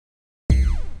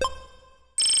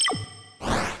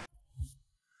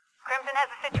has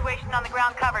the situation on the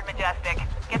ground covered, Majestic.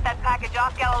 Get that package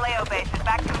off Galileo base and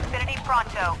back to Infinity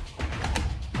pronto.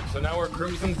 So now we're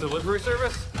Crimson's delivery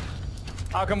service?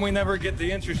 How come we never get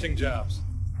the interesting jobs?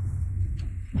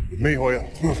 Me, Hoya.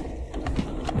 Get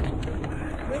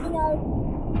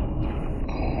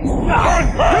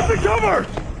the cover!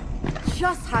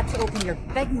 Just had to open your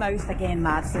big mouth again,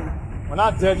 Madsen. We're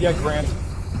not dead yet, Grant.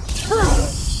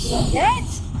 Dead?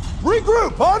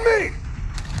 Regroup, on me!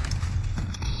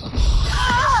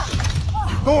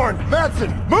 Thorn,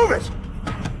 Madsen, move it!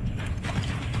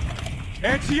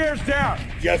 Anti-air's down!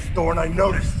 Yes, Thorn, I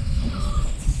noticed.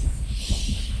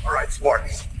 All right,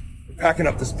 Spartans. We're packing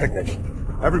up this picnic.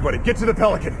 Everybody, get to the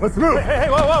Pelican. Let's move! Hey,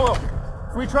 whoa!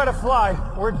 If we try to fly,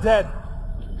 we're dead.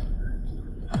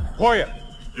 Hoya.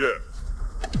 Yeah.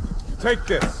 Take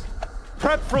this.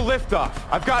 Prep for liftoff.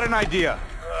 I've got an idea.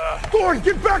 Thorn,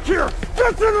 get back here!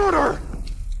 That's an order!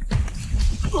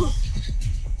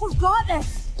 We've got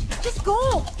this! Just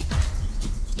go!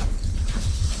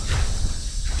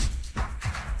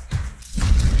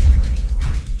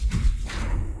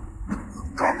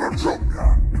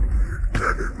 Kamachoka,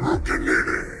 kene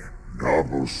rukenini,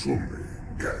 nabusumi,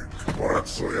 get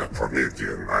Waratsoya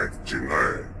Promethean Night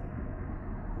Jinae,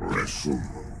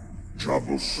 Resumu,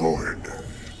 Jabu Sohende.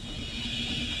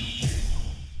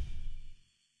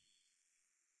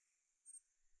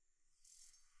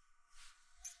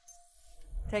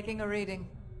 Taking a reading.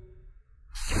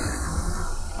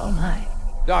 Oh my.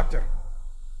 Doctor.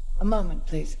 A moment,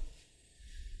 please.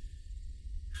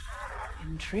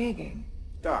 Intriguing.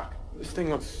 Doc, this thing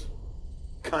looks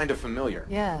kind of familiar.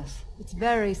 Yes, it's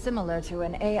very similar to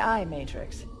an AI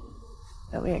matrix.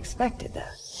 But we expected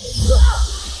that.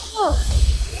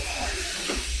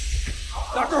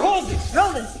 Dr. Halsey!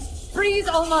 Roland, freeze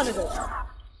all monitors.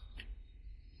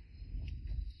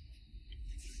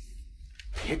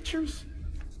 Pictures?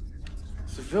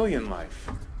 Civilian life.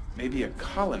 Maybe a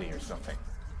colony or something.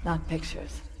 Not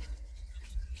pictures.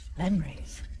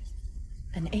 Memories.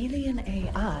 An alien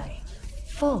AI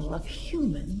full of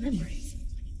human memories.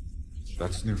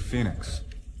 That's New Phoenix.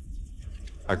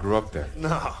 I grew up there.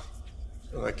 No.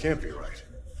 No, that can't be right.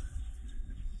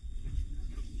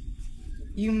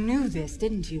 You knew this,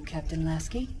 didn't you, Captain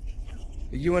Lasky?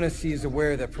 The UNSC is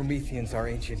aware that Prometheans are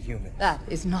ancient humans. That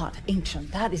is not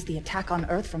ancient. That is the attack on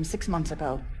Earth from 6 months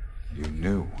ago. You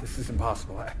knew. This is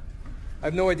impossible. I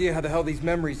have no idea how the hell these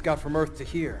memories got from Earth to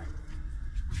here.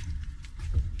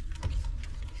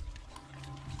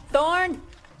 Thorn!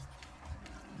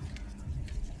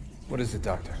 What is it,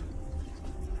 Doctor?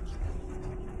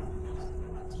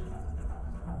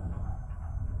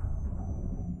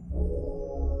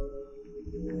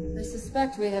 I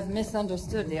suspect we have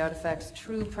misunderstood the artifact's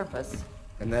true purpose.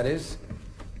 And that is?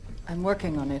 I'm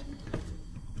working on it.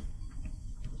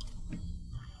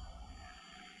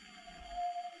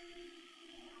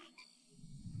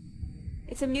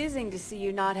 It's amusing to see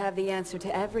you not have the answer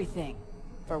to everything.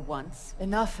 For once.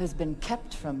 Enough has been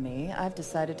kept from me. I've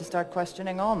decided to start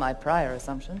questioning all my prior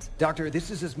assumptions. Doctor, this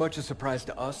is as much a surprise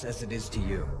to us as it is to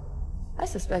you. I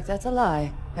suspect that's a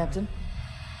lie, Captain.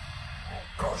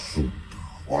 Kasut,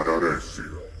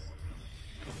 Wadaresio.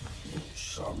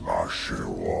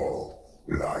 Samashiwo,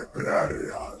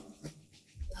 Librarian.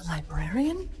 A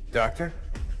librarian? Doctor?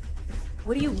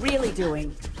 What are you really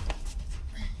doing?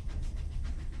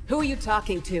 Who are you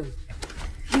talking to?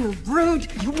 You rude!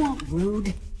 You won't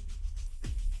rude.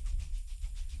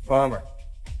 Bomber.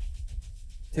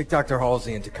 Take Dr.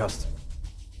 Halsey into custody.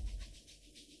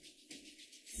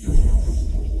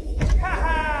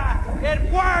 It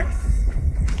works!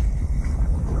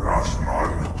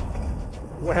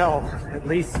 Rosman, Well, at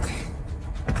least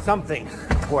something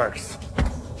works.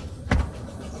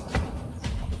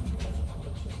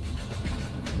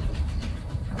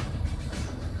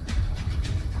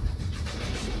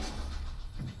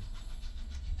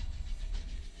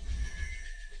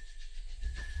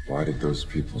 why did those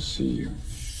people see you?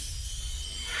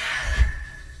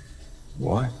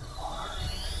 What?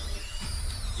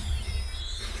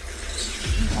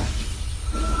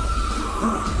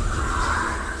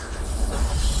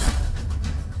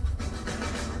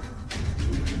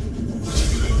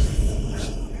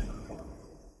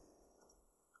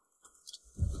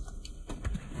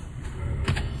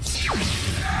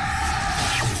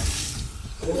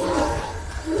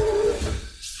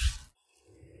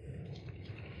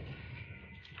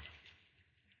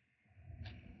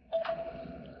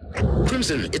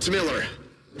 Crimson, it's Miller.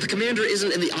 The commander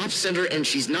isn't in the ops center and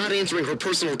she's not answering her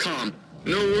personal comm.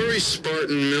 No worries,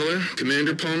 Spartan Miller.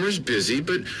 Commander Palmer's busy,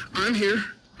 but I'm here.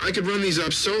 I could run these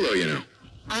ops solo, you know.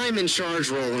 I'm in charge,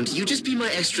 Roland. You just be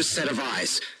my extra set of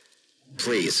eyes.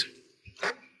 Please.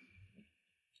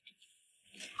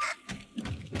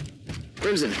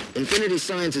 Crimson, Infinity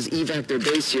Science has evac their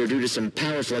base here due to some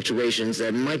power fluctuations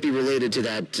that might be related to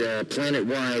that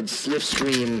planet-wide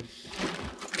slipstream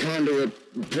conduit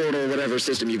portal whatever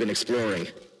system you've been exploring.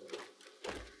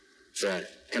 It's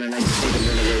kind of nice to see them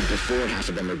run away before half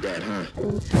of them are dead, huh?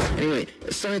 Anyway,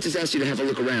 Science has asked you to have a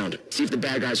look around, see if the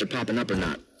bad guys are popping up or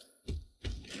not.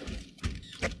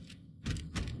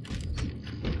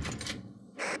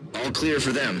 All clear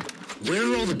for them. Where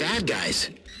are all the bad guys?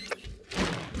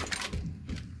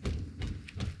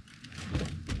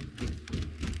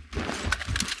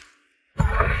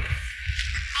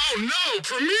 Oh no,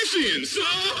 Prometheans!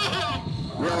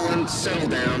 Roland, settle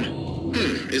down.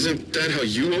 Isn't that how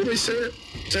you always say it?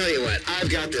 Tell you what, I've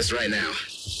got this right now.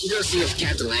 Go see if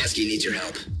Captain Lasky needs your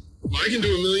help. I can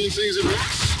do a million things at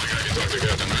once. Like I can talk to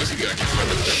Captain Lasky, I can...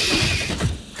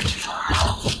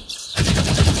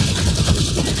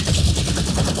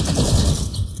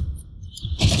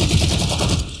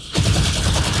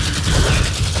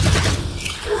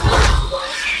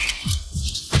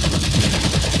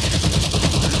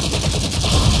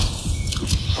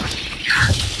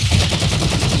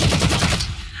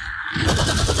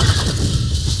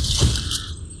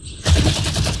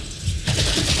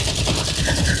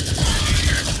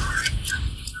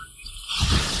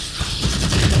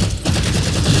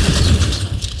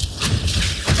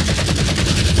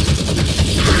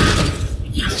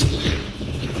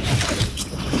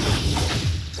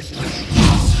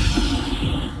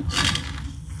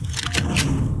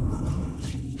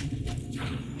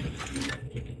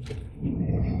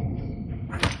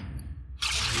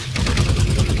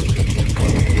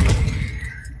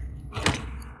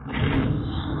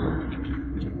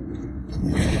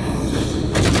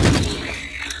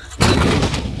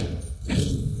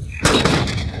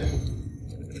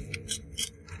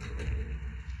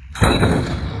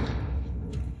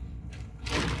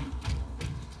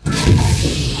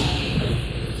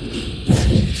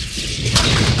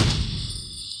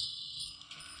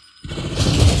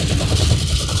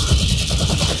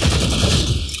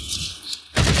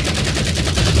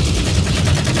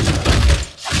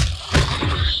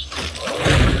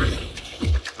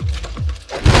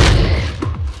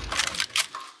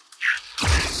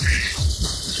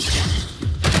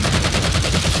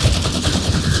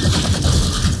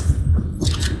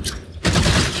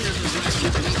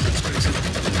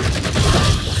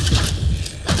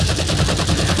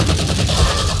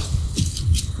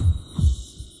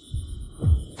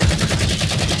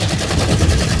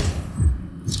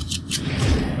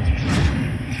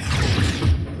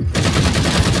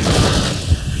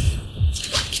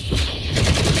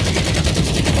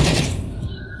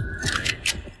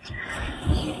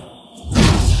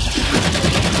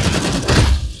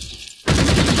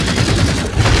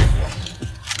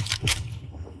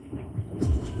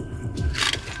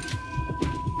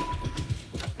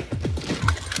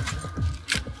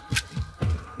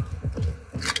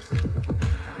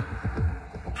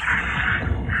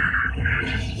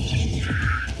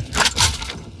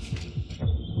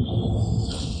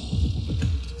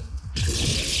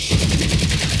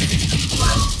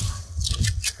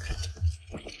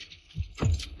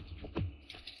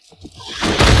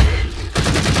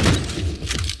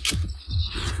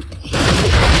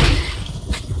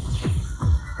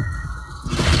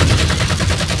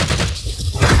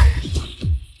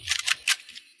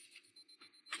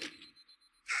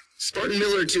 Spartan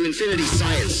Miller to Infinity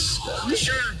Science. You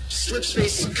sure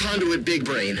Slipspace Conduit Big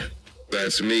Brain?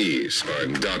 That's me,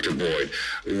 Spartan, Dr. Boyd.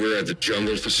 We're at the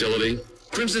jungle facility.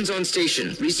 Crimson's on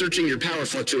station, researching your power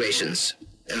fluctuations.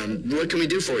 What can we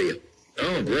do for you?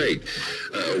 Oh, great.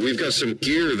 We've got some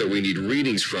gear that we need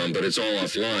readings from, but it's all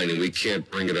offline and we can't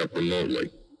bring it up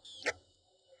remotely.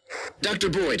 Dr.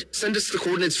 Boyd, send us the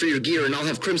coordinates for your gear and I'll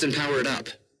have Crimson power it up.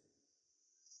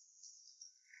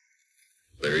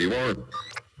 There you are.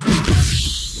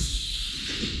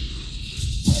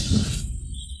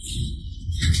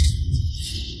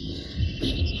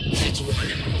 That's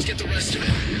one. Let's get the rest of it.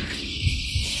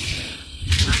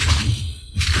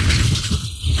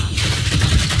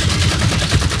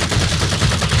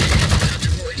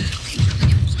 Dr. Boyd,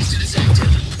 it is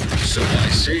active. So I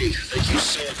see. Thank you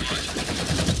so much.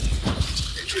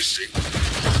 Interesting.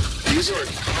 These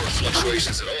aren't power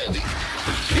fluctuations at all.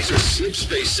 These are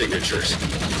slipspace signatures.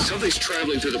 Something's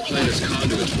traveling through the planet's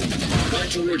conduits.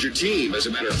 Right towards your team, as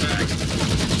a matter of fact.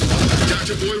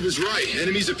 Dr. Boyd was right.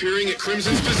 Enemies appearing at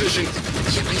Crimson's position.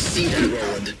 Yeah, I see that,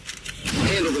 Roland.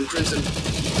 Handle them, Crimson.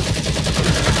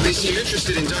 They seem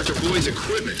interested in Dr. Boyd's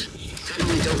equipment.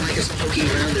 really don't like us poking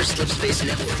around their slipspace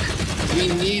network. We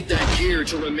need that gear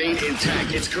to remain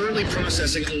intact. It's currently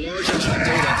processing a large amount of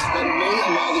data that may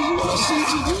allow the ULC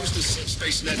to use the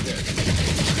subspace network.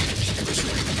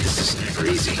 This is never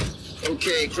easy.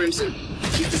 Okay, Crimson.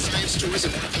 Keep the science toys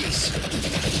in one piece.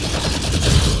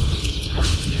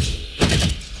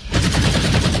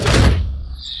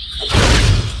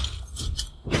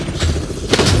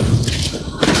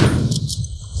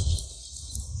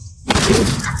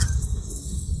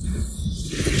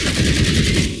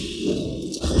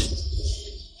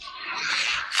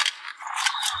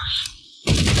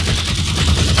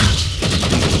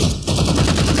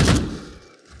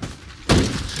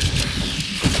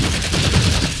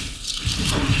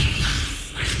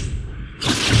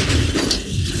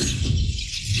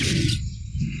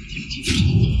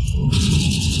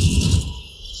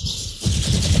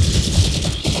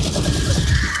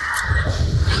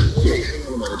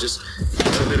 Just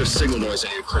a bit of signal noise in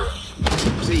your crew.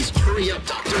 Please, hurry up,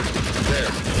 Doctor. There.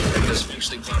 Everything's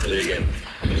functioning properly again.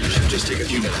 It should just take a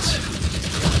few minutes.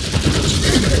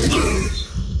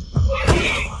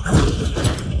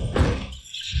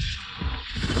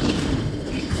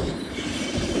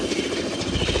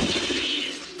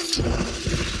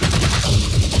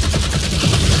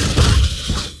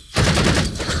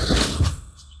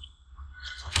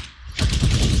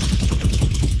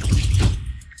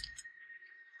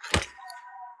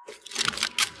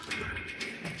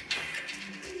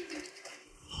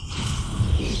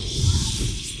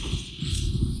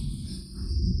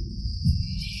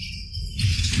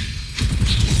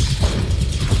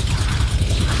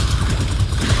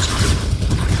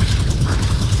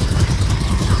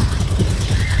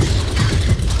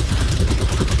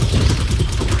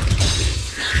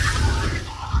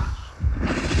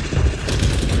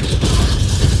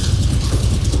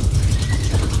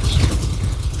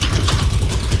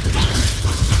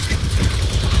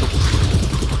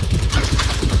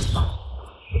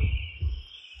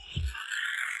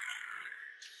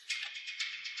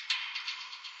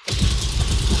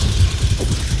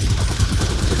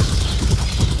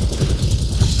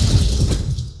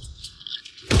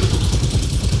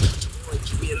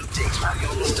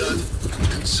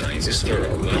 Science is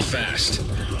thorough, not fast.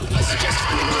 I suggest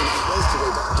finding a way close to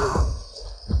the Doctor.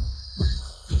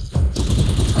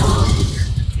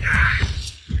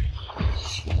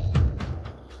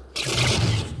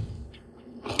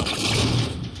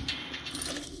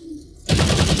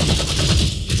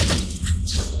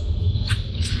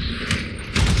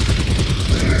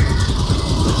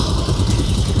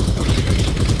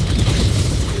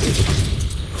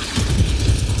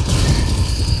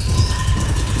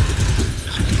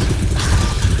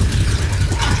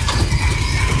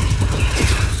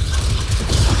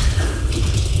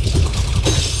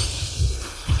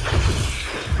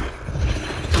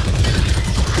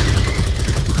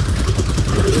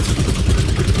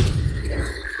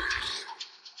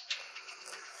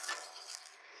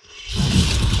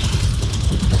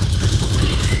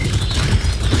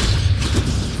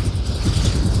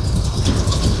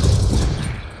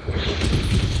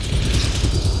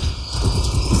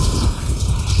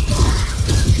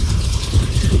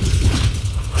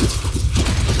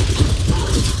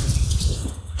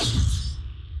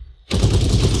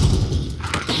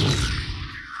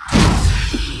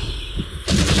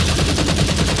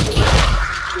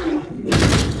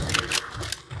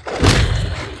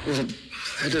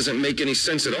 That doesn't make any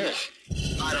sense at all.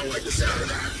 I don't like the sound of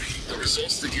that. The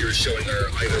results the gear is showing are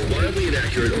either wildly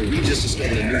inaccurate or we just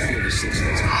discovered a new field of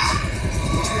substance.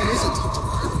 Which one is it,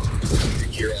 Doctor? The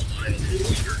gear online a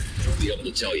little longer. I'll be able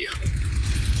to tell you.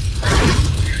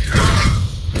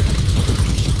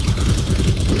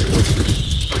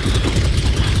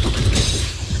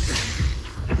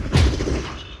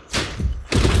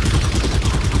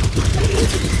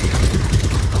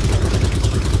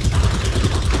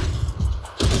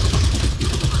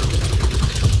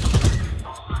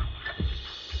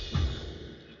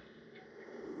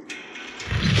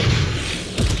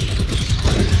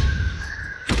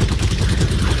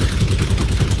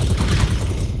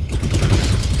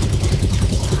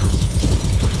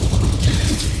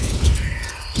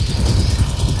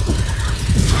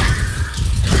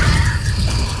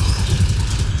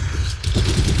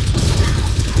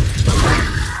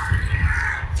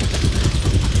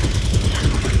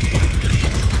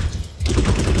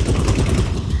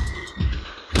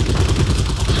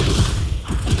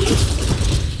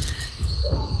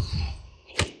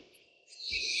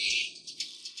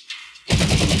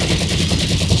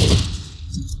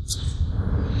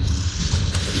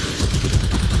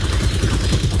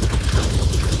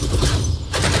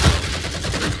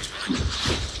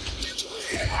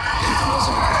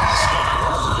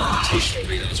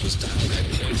 gravitational readouts was dialed at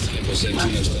 0.5% too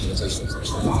much gravitational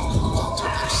pressure.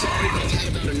 I'm sorry, but I've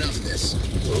had about enough of this.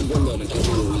 One moment,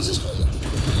 Dr. Ruiz is holding.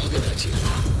 I'll get back to you.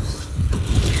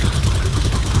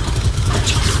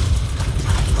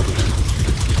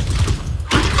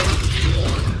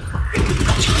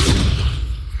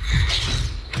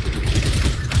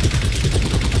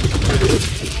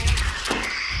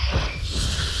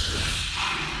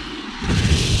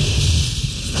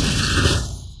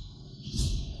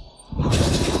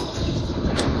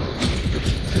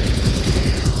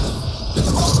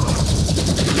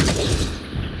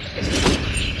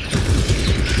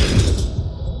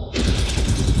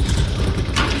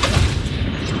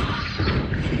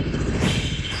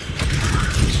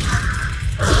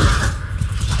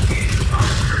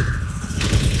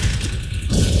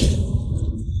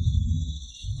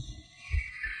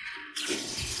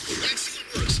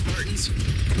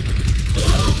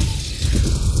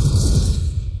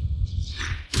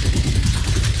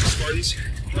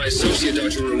 My associate,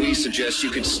 Dr. Ruiz, suggests you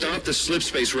could stop the slip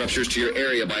space ruptures to your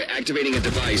area by activating a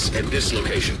device at this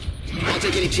location. I'll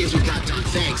take any chance we've got, Doc.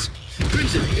 Thanks.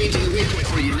 Crimson, changing the waypoint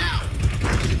for you now.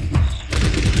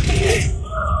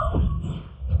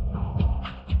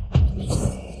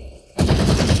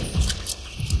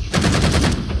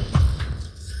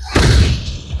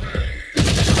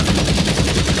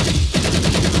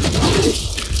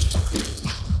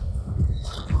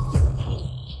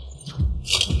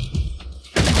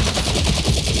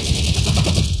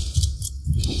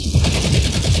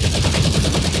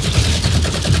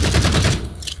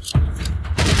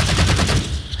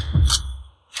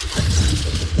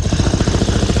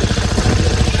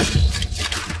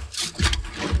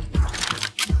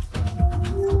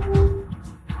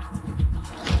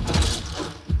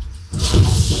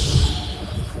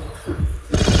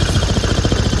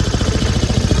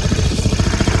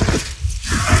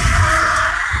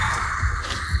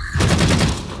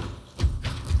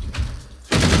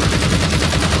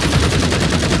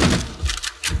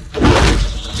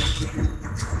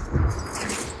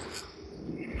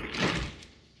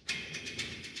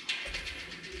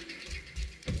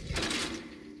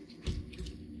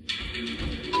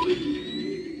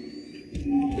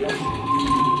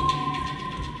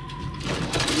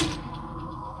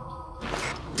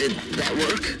 Did that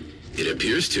work? It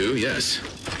appears to, yes.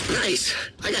 Nice.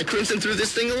 I got Crimson through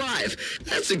this thing alive.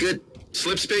 That's a good...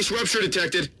 Slip space rupture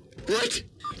detected. What?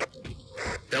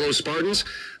 Hello, Spartans.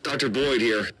 Dr. Boyd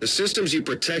here. The systems you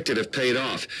protected have paid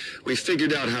off. We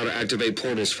figured out how to activate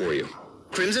portals for you.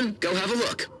 Crimson, go have a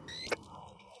look.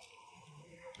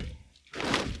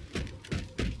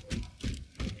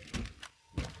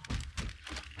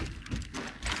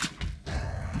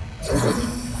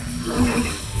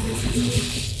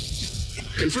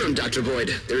 Confirmed, Dr.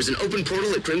 Boyd. There's an open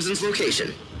portal at Crimson's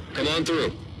location. Come on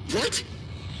through. What?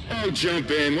 Oh,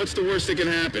 jump in. What's the worst that can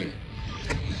happen?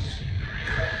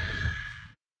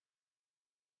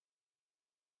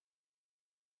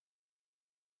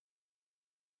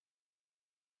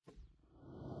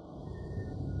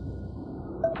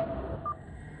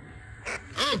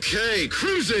 Okay,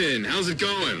 cruising! How's it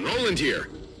going? Roland here.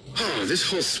 Oh, this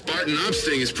whole Spartan Ops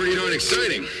thing is pretty darn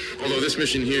exciting. Although this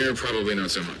mission here, probably not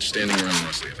so much. Standing around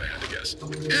mostly, if I had to guess.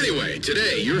 Anyway,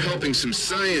 today, you're helping some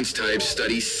science types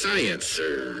study science,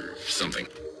 or something.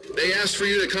 They asked for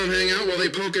you to come hang out while they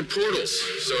poke at portals,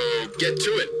 so get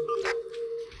to it.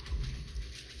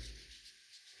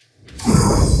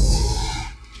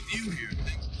 You here,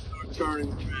 things start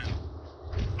turning around.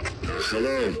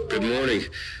 Hello, good morning.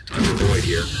 Dr. Boyd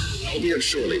here. I'll be up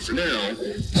shortly. For now,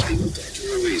 speak with Dr.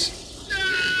 Ruiz.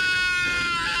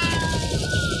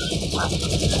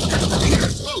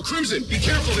 Oh, Crimson, be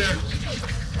careful there!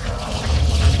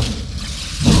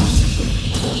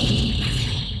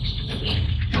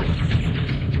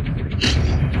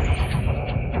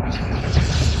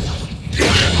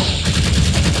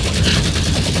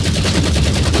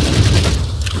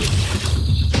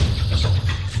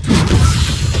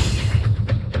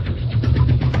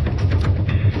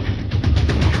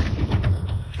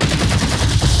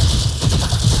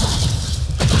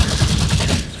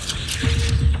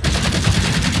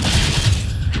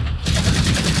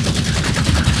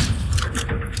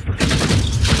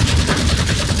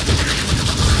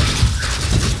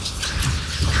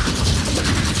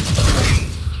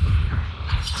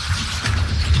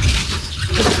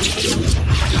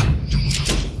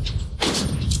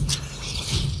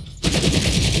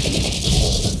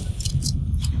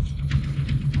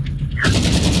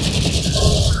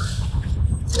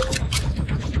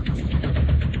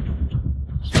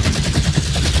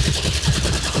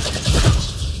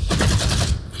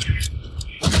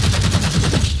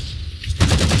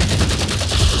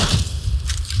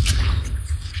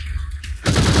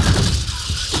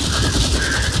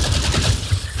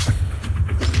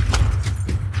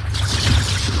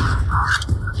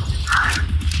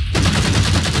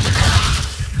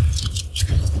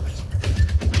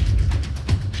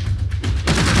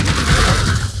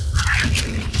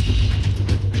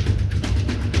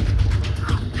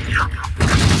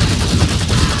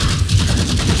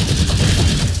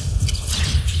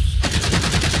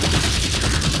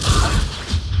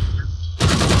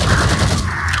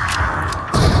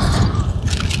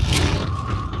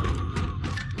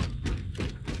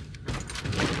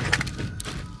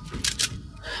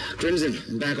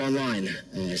 back online.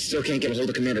 Still can't get a hold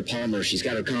of Commander Palmer. She's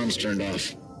got her comms turned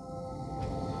off.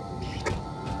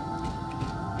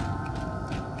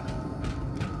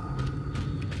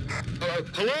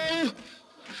 Hello?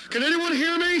 Can anyone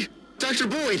hear me? Dr.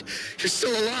 Boyd, you're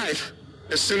still alive.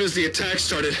 As soon as the attack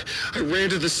started, I ran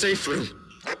to the safe room.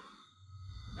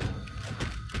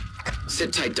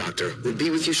 Sit tight, Doctor. We'll be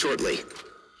with you shortly.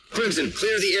 Crimson,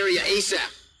 clear the area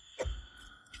ASAP.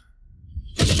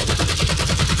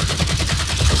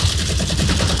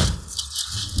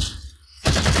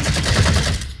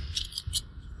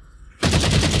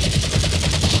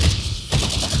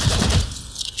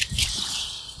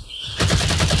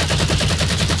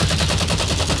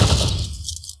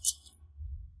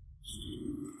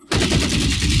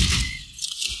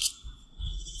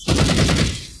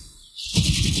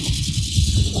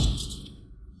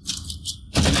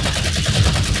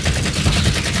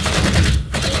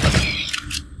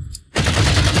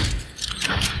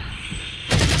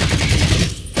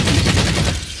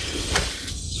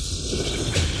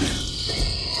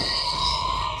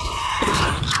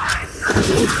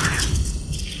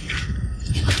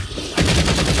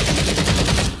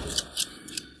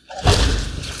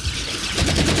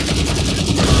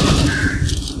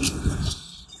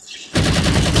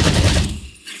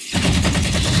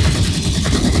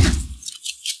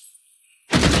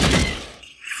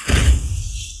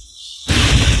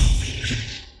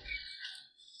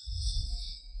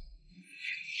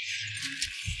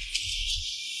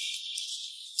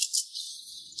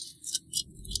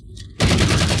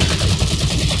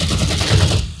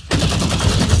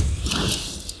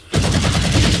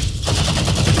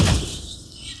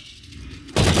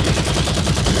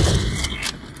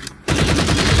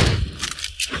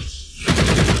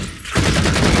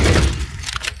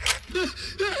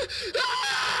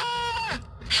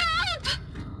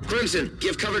 Crimson,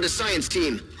 give cover to science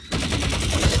team.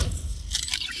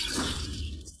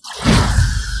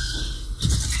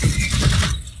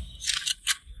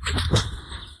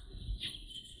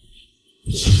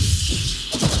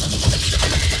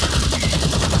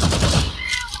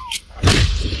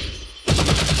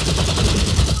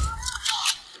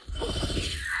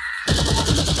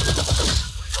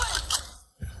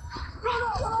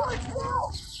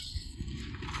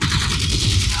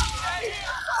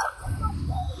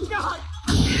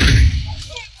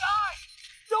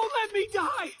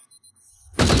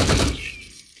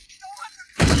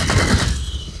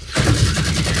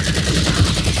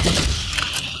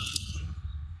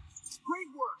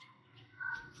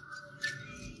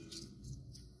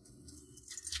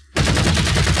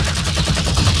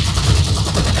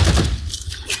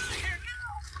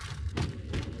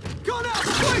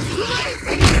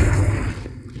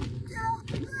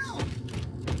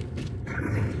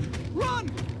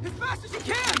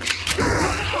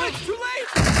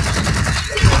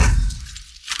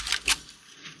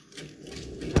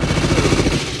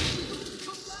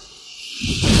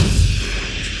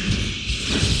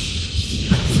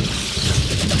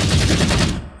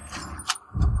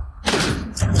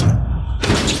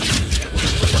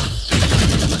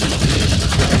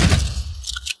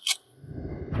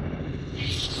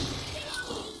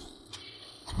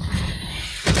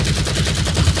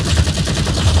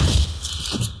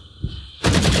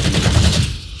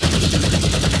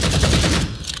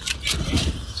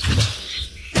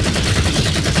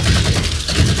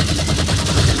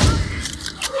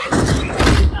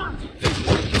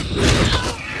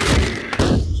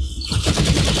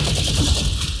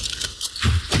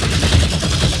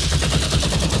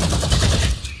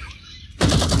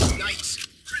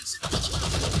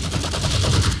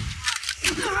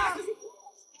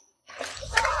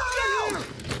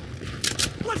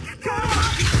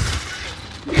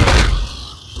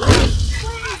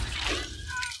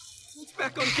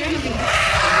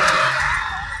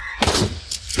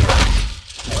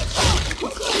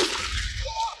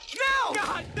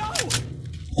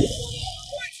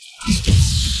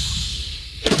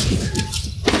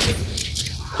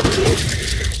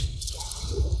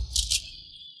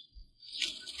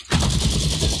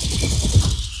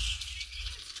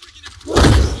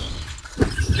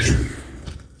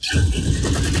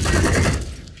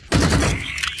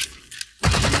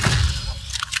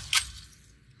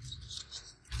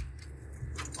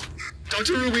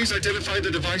 Dr. Ruiz identified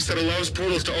the device that allows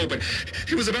portals to open.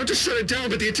 He was about to shut it down,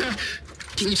 but the attack...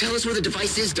 Can you tell us where the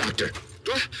device is, Doctor?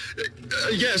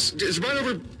 Yes, it's right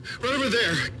over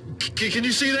there. Can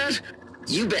you see that?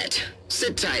 You bet.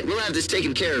 Sit tight. We'll have this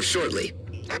taken care of shortly.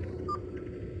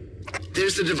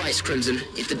 There's the device, Crimson.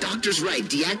 If the Doctor's right,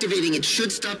 deactivating it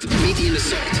should stop the Promethean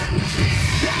assault.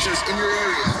 Watchers in your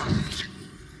area.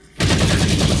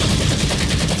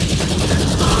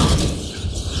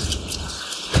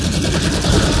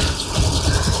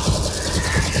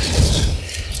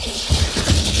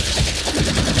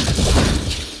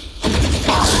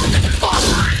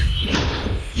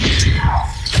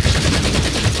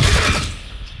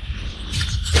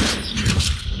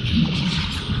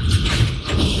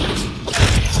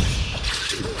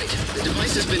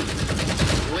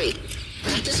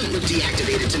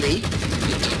 me?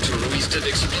 Dr. Ruiz didn't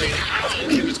explain how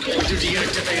he was going to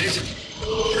deactivate it.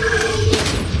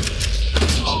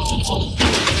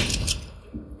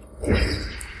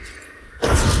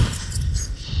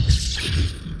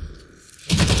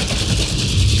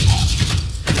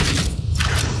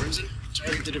 Crimson,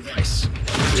 target the device.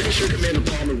 Pretty sure Commander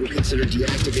Palmer would consider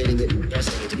deactivating it and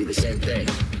busting it to be the same thing.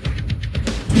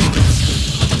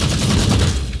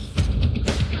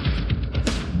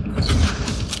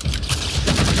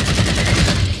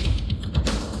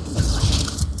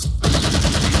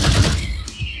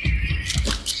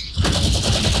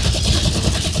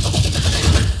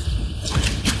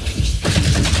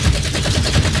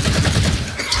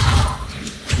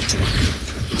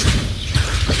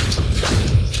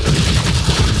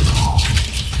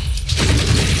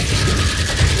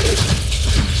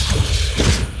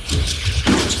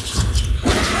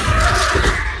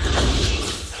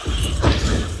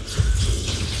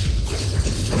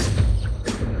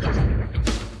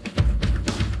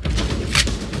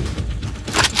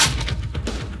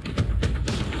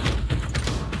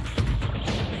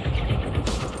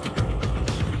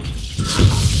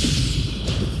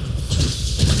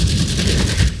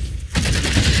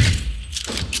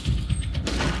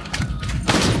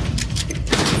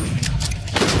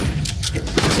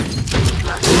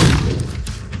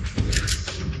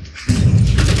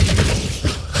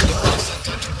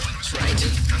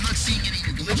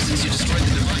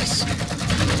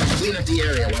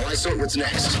 Sort what's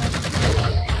next.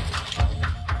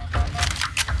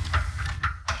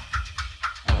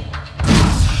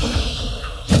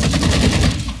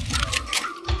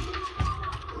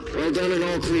 Well done and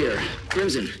all clear.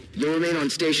 Crimson, you'll remain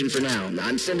on station for now.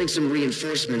 I'm sending some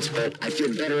reinforcements, but I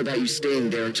feel better about you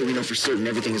staying there until we know for certain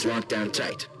everything is locked down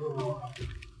tight.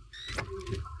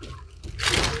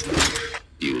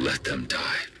 You let them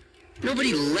die.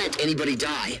 Nobody let anybody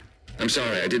die. I'm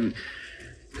sorry, I didn't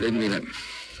mean it.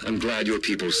 I'm glad your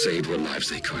people saved what lives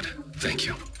they could. Thank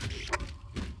you.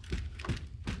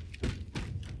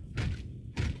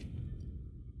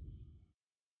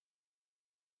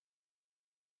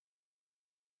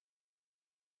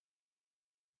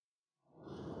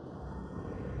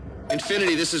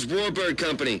 Infinity, this is Warbird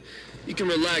Company. You can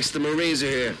relax, the Marines are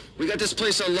here. We got this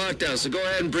place on lockdown, so go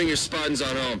ahead and bring your Spartans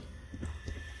on home.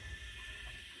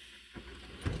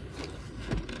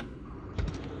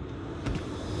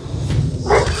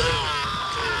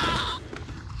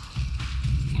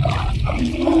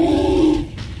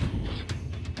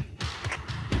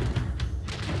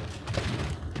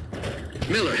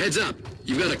 Miller, heads up.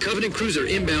 You've got a Covenant cruiser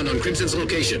inbound on Crimson's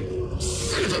location.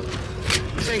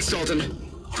 Thanks, Dalton.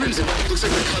 Crimson, looks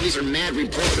like the Covies are mad we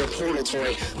broke their portal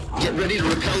toy. Get ready to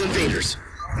repel invaders.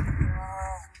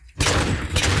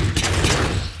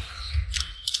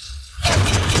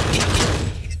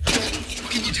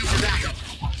 What can you do for backup?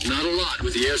 Not a lot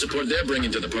with the air support they're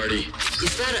bringing to the party.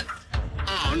 Is that a...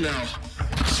 Oh, no.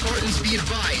 Spartans, be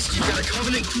advised. You've got a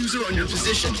Covenant cruiser on your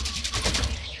position.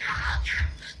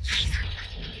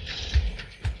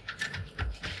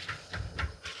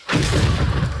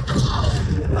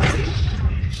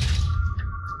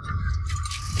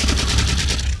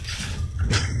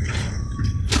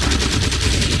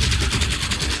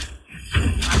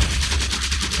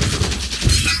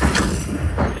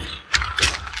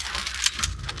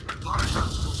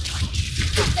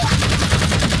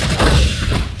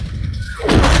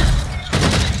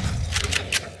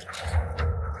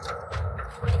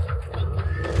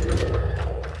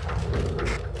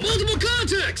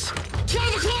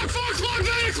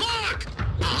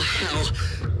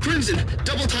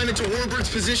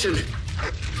 Position.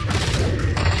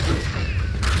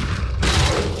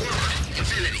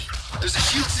 Infinity. There's a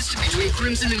shield system between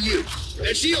Crimson and you.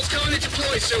 That shield's coming into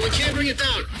deployed, so we can't bring it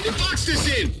down. Then box this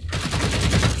in!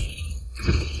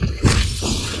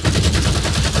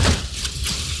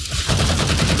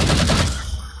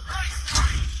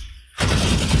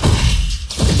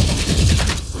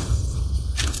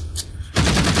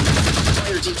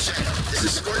 Fire Team Shadow. This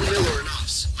is Spartan Miller and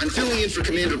Ops. I'm filling in for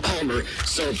Commander Palmer,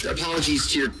 so apologies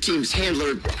to your team's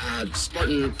handler,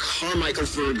 Spartan Carmichael,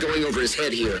 for going over his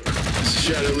head here.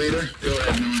 Shadow Leader, go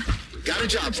ahead, Miller. Got a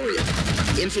job for you.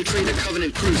 Infiltrate a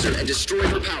Covenant cruiser and destroy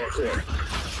her power core.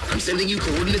 I'm sending you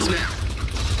coordinates now.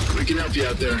 We can help you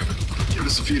out there. Give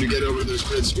us a few to get over those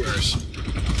grid squares.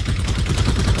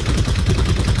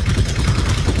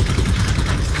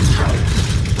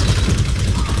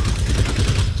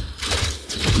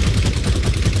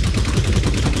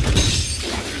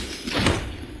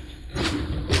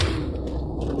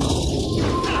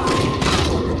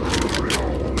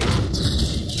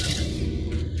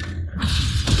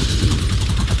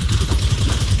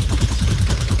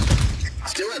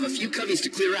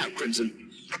 Crimson.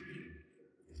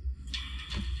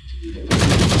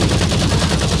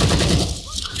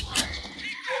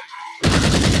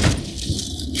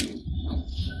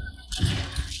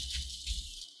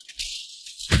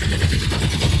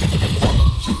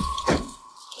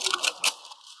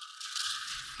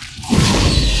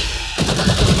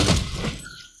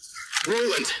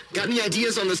 Roland, got any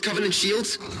ideas on those Covenant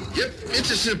shields? Yep, it's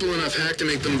a simple enough hack to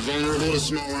make them vulnerable to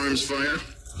small arms fire.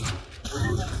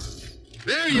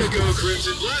 There you go,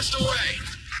 Crimson. Blast away!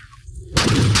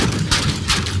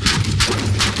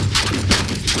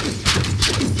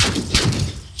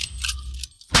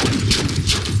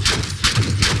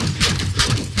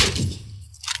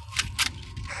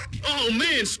 Oh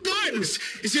man, Spartans!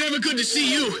 Is it ever good to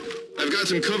see you? I've got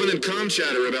some Covenant comm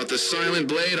chatter about the Silent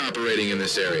Blade operating in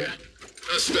this area.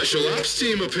 A special ops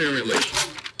team, apparently.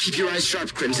 Keep your eyes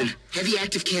sharp, Crimson. Heavy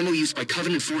active camo used by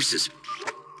Covenant forces.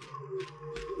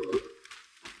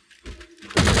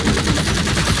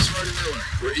 Spartan Miller,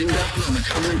 we're inbound on the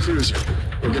Covenant cruiser.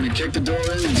 We're gonna kick the door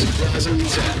in and surprise them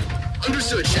with that.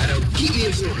 Understood, Shadow. Keep me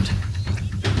informed.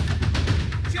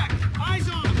 Check. Eyes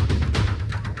on.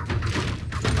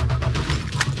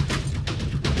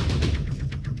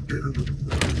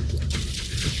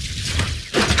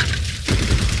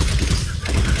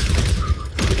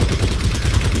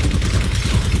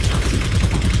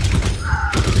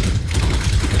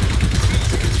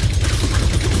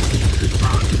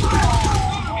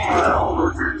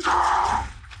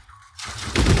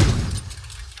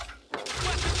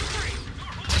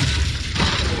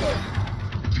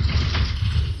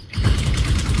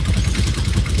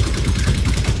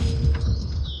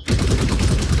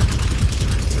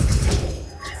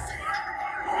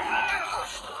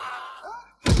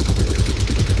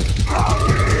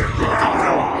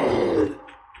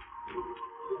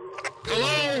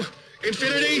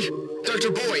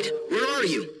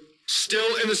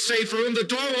 Safe room, the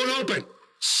door won't open.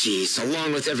 Jeez,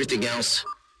 along with everything else.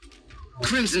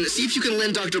 Crimson, see if you can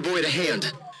lend Dr. Boyd a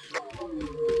hand.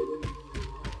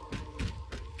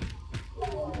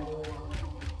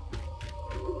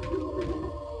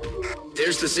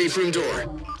 There's the safe room door.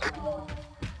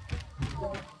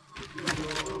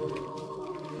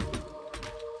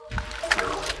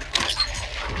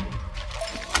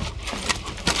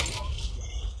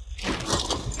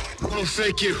 Oh,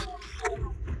 thank you.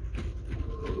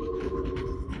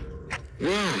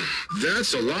 Wow,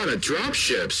 that's a lot of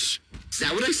dropships. Is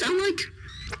that what I sound like?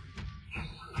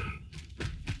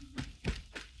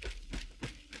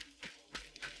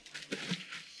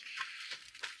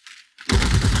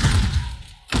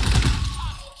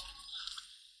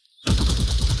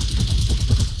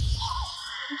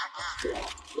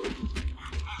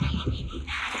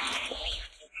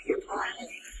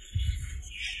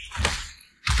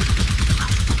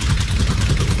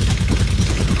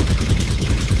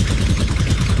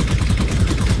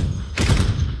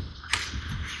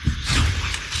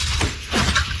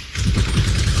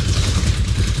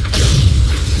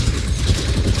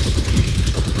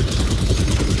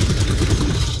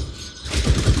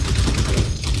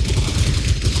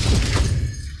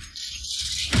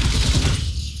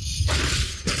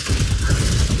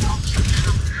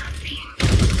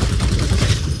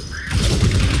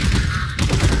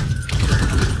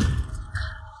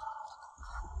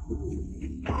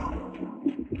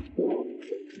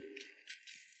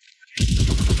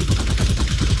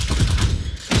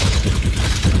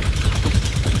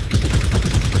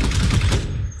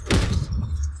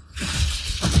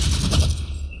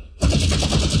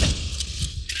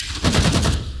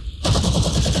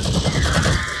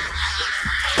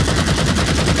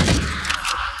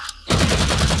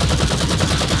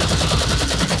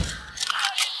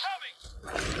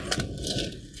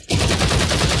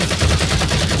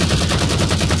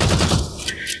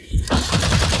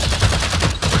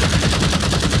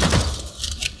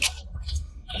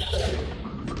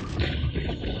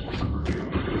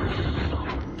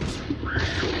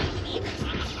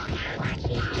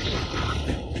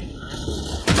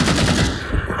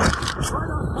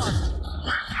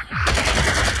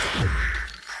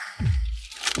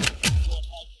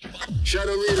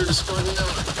 Shadow Leader to Spartan Miller.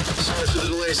 Sorry for the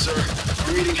delay, sir.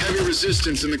 We're meeting heavy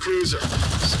resistance in the cruiser.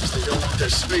 Seems they don't want their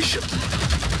spaceship.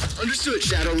 Understood,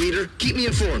 Shadow Leader. Keep me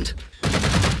informed.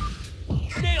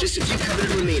 Just a few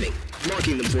Covenant remaining.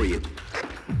 Marking them for you.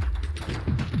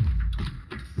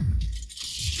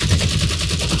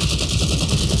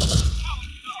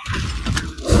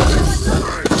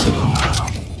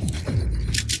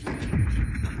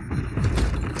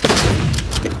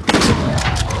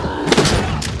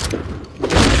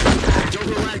 Don't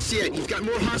relax yet. You've got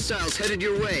more hostiles headed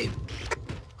your way.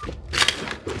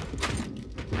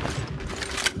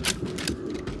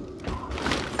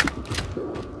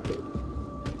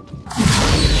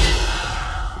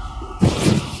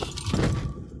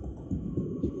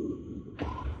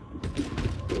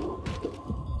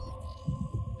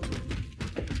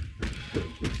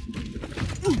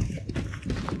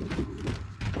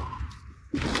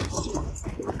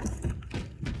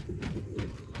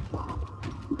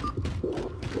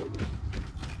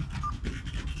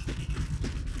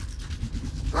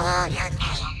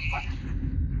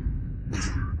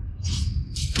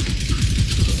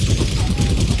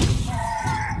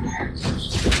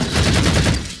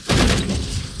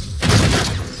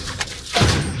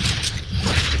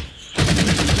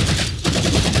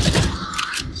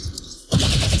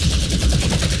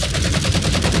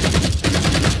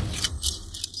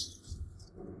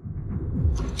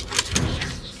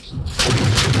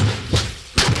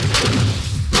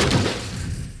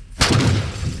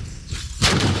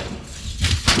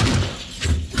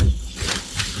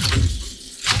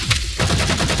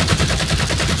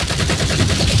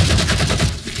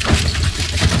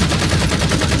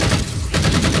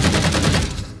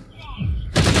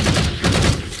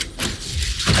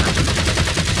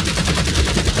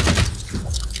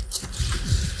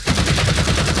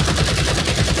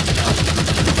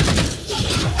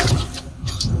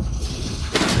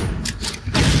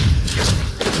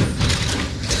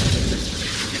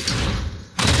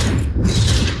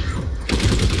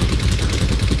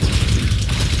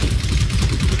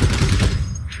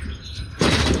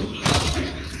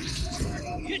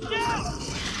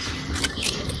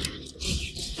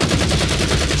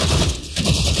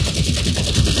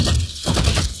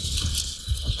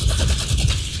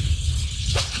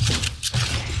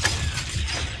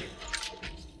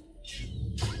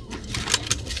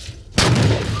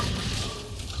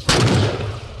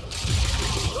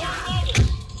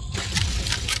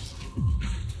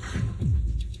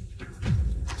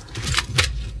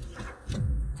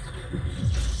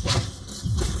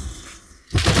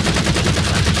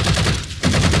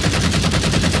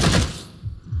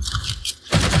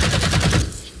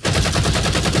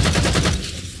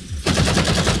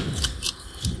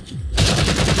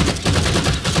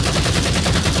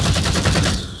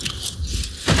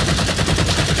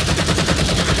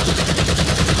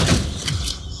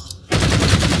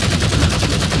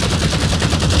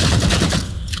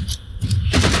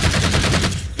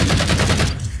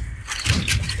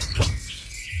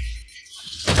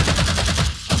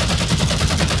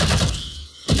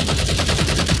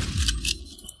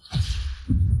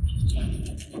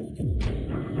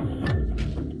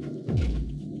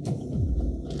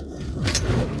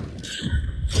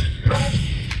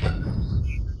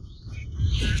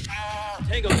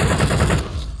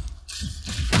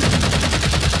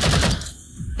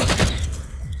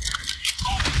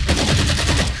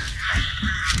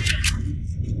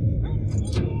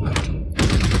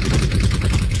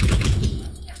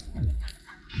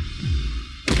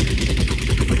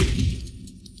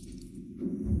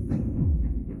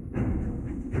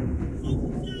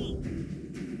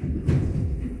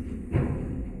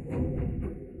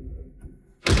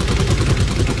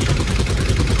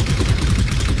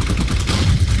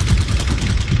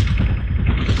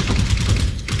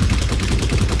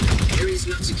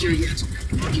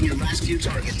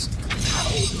 targets.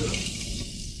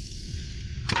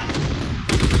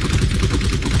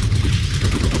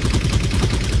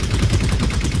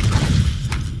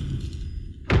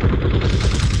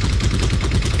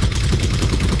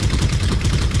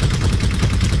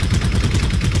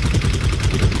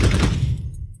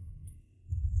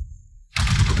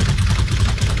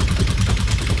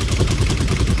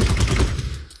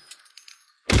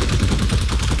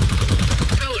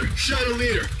 Shadow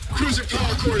Leader, cruiser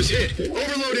power core is hit.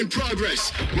 Overload in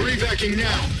progress. We're evacuating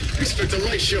now. Expect a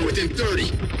light show within 30.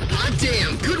 Hot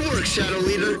damn, good work, Shadow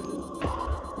Leader.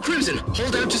 Crimson,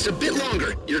 hold out just a bit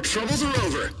longer. Your troubles are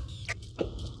over.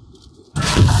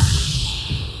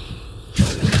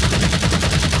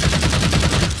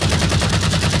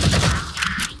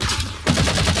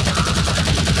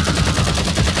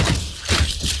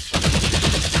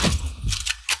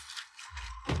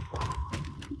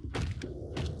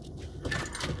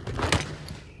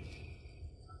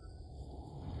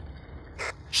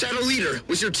 Shadow Leader,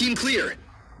 was your team clear?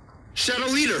 Shadow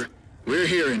Leader! We're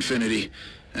here, Infinity,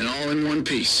 and all in one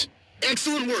piece.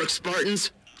 Excellent work, Spartans.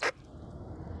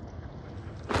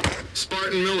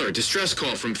 Spartan Miller, distress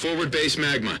call from forward base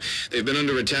Magma. They've been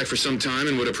under attack for some time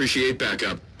and would appreciate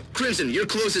backup. Crimson, you're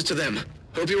closest to them.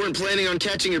 Hope you weren't planning on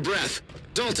catching your breath.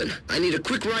 Dalton, I need a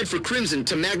quick ride for Crimson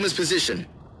to Magma's position.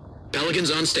 Pelicans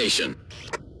on station.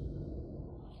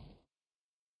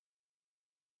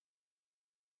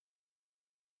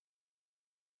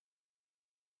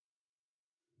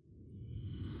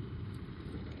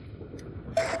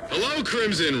 Hello,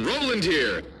 Crimson. Roland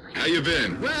here. How you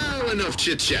been? Well, enough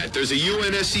chit-chat. There's a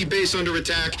UNSC base under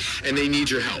attack, and they need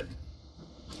your help.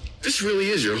 This really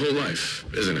is your whole life,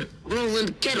 isn't it?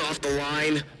 Roland, get off the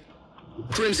line.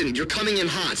 Crimson, you're coming in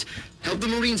hot. Help the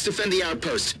Marines defend the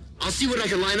outpost. I'll see what I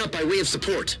can line up by way of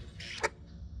support.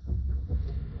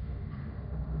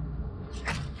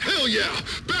 Hell yeah!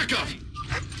 Back up!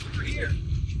 Here.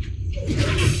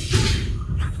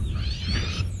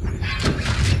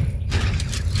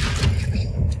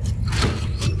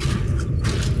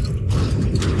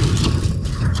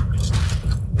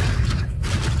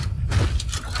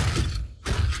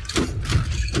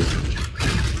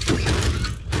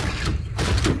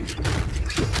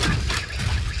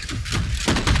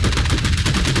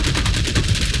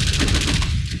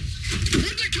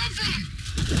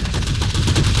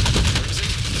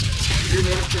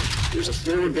 There's a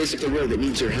forward base up the road that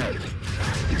needs your help.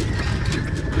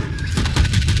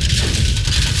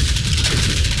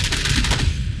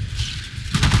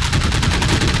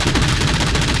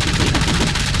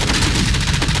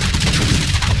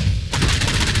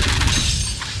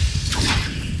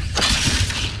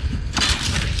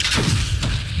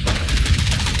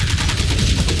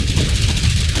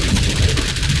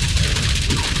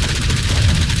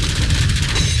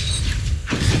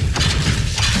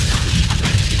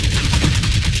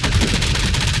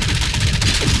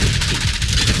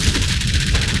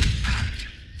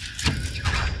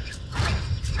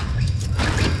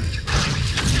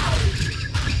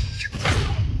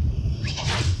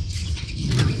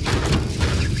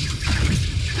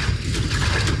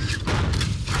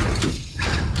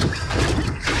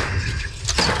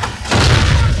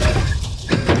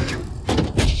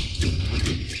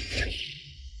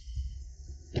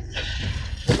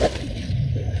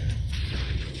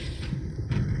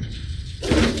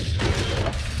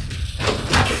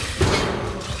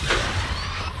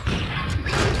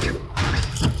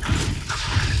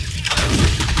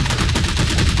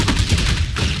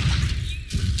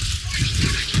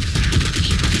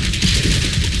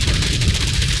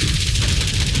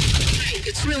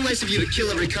 It's real nice of you to kill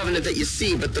every Covenant that you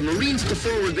see, but the Marines at the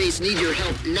forward base need your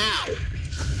help now.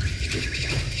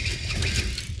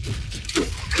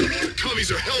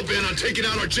 Commies are hell-bent on taking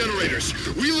out our generators.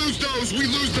 We lose those, we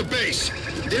lose the base.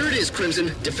 There it is, Crimson.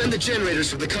 Defend the generators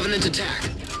from the Covenant attack.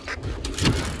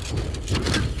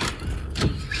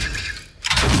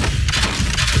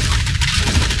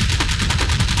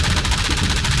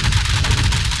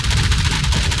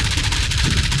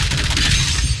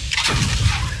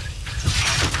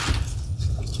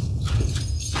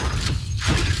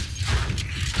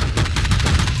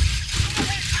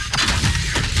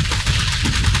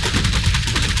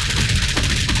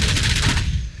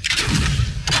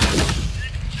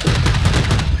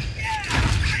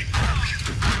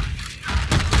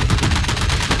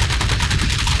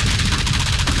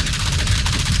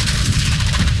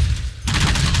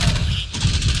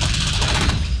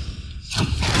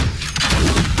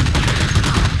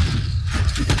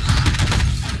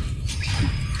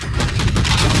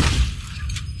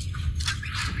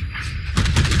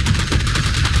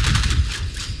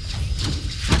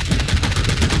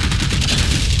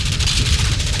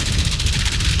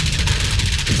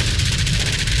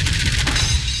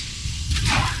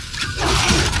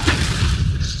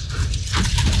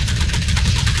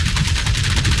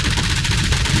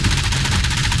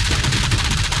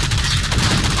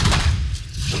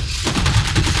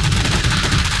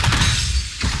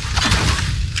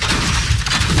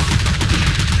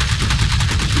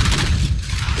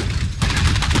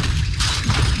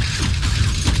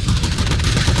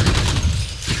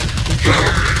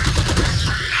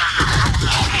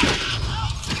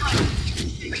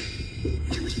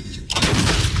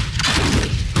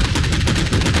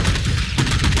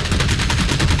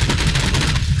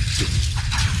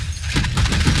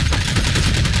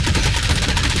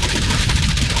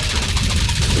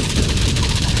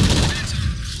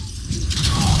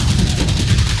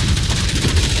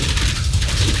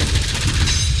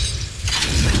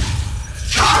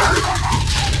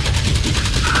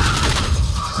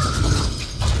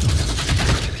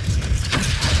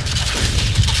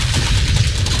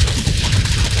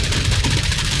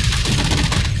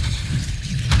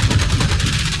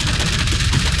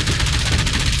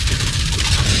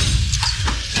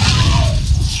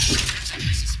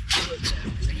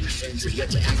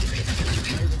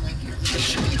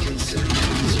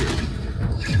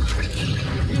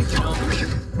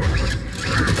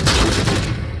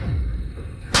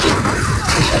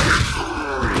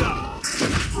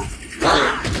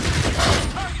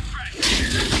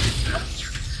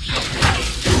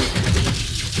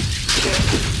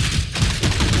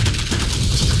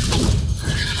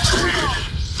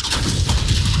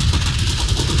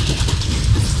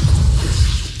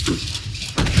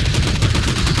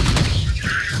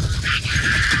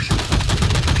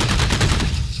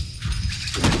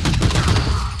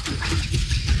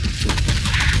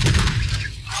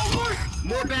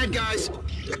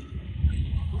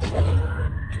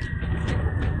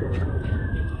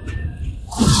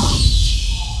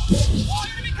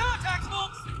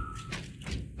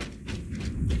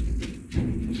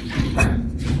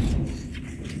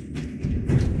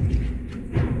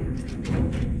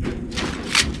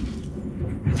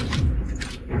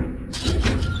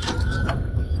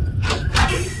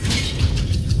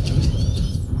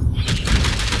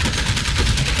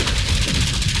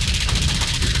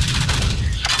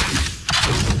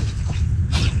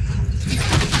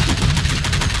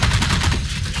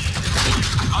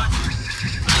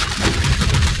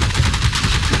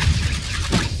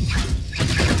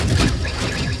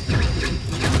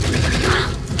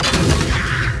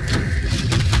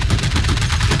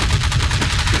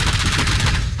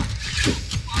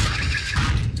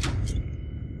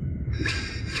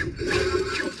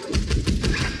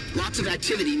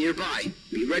 activity nearby.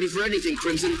 Be ready for anything,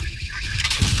 Crimson.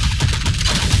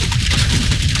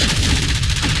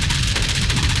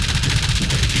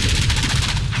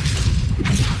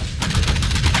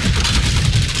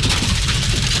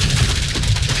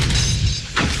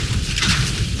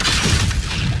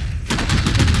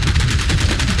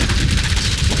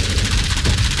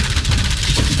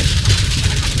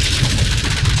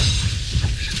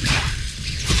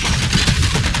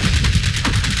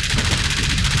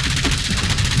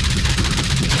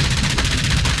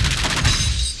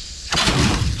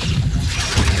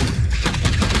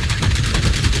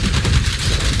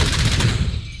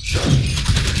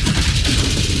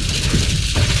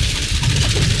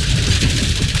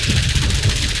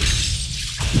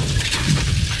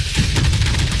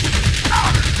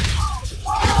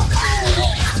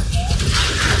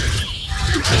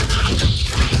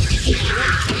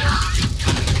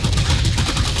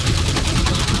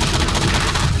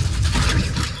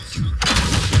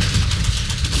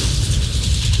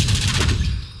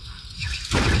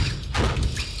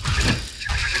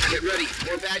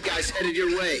 Headed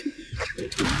your way.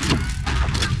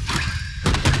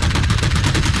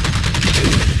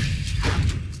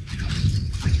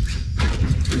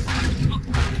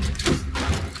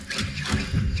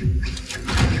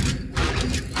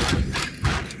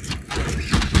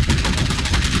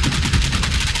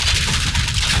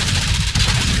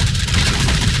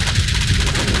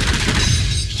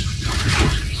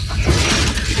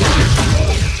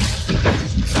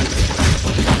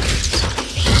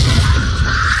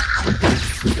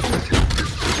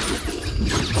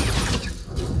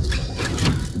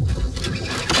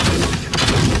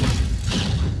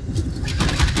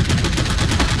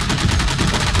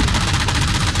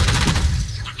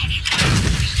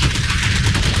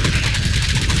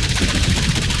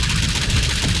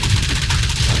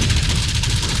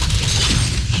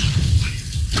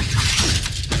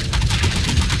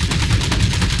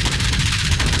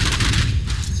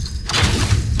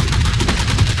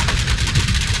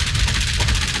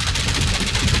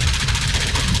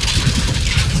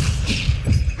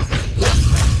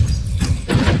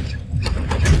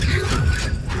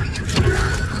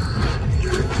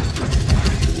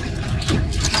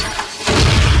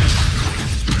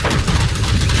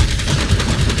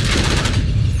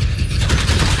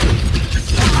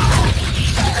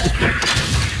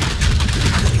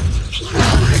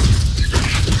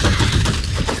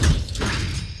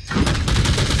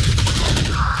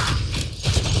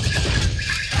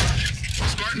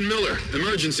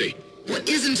 Emergency. What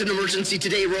isn't an emergency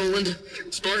today, Roland?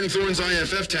 Spartan Thorn's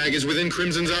IFF tag is within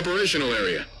Crimson's operational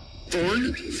area.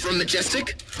 Thorn? From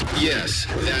Majestic? Yes,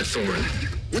 that Thorn.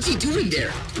 What's he doing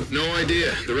there? No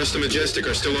idea. The rest of Majestic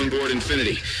are still on board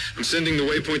Infinity. I'm sending the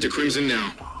waypoint to Crimson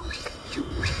now.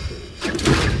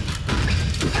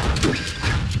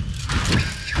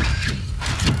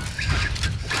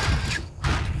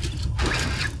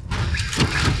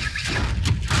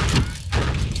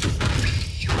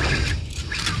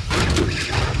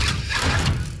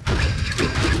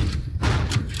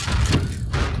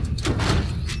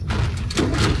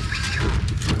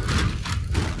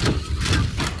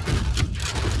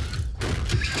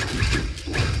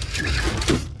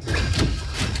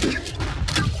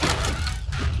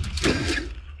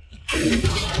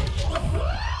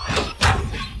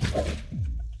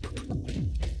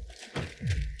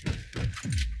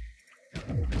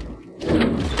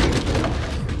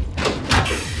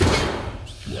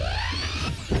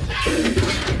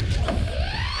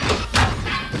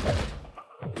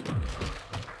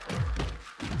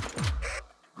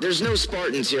 There's no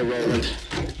Spartans here, Roland.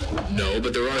 No,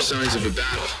 but there are signs of a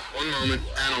battle. One moment,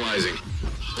 analyzing.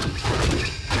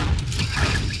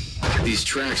 These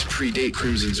tracks predate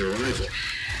Crimson's arrival.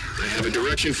 I have a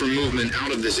direction for movement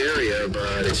out of this area,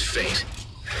 but it's faint.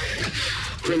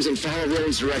 Crimson, follow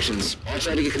Roland's directions. I'll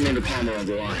try to get Commander Palmer on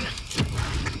the line.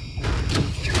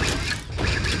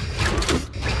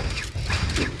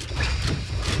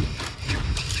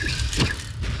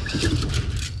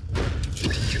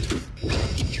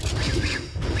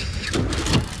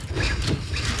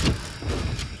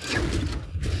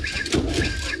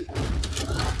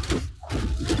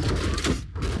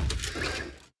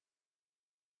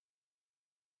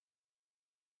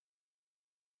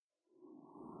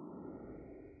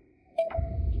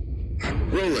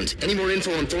 Roland, any more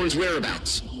info on Thorn's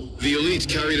whereabouts? The Elite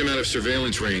carried him out of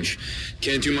surveillance range.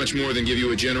 Can't do much more than give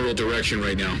you a general direction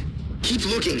right now. Keep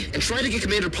looking, and try to get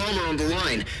Commander Palmer on the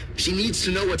line. She needs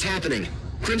to know what's happening.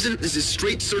 Crimson, this is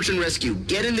straight search and rescue.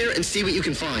 Get in there and see what you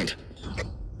can find.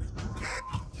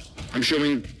 I'm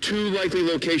showing 2 likely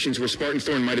locations where Spartan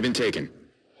Thorn might have been taken.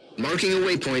 Marking a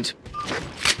waypoint.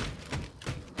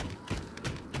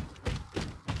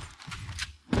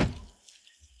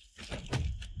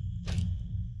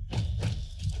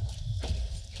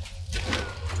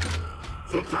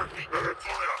 I'm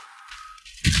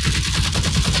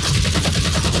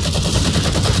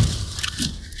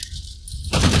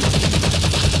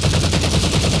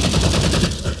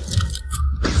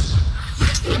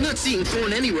not seeing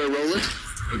Thorn anywhere, Roland.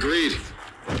 Agreed.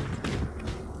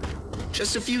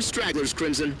 Just a few stragglers,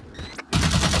 Crimson.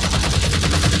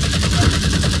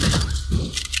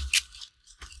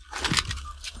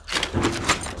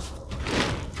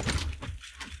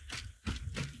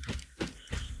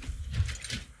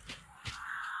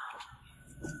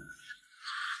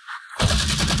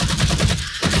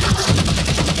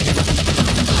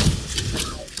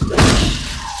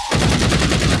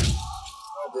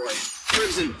 Oh boy.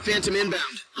 Crimson, Phantom inbound.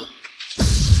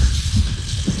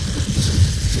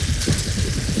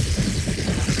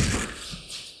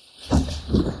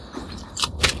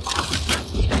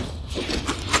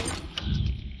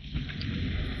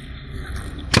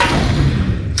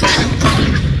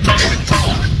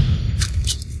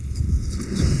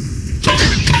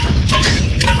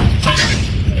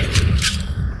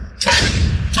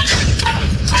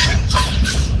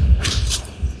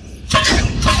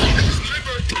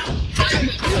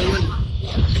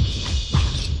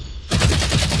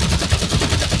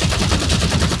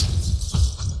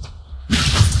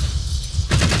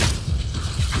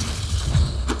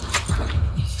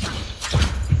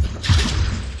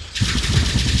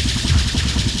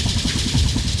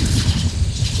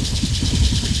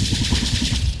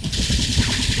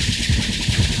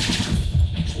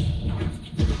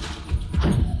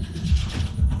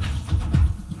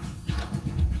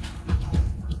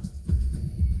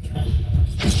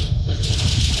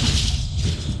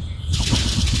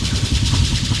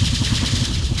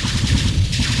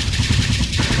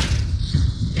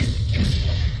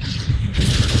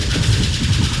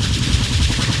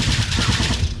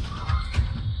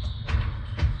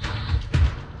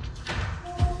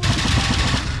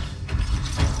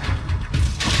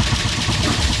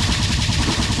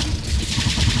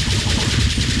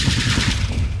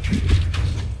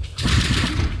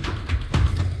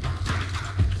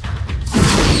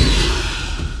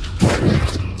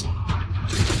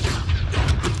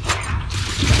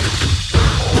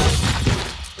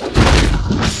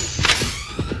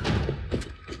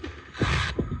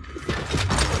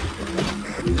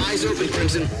 Eyes open,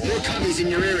 Crimson. More commies in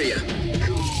your area.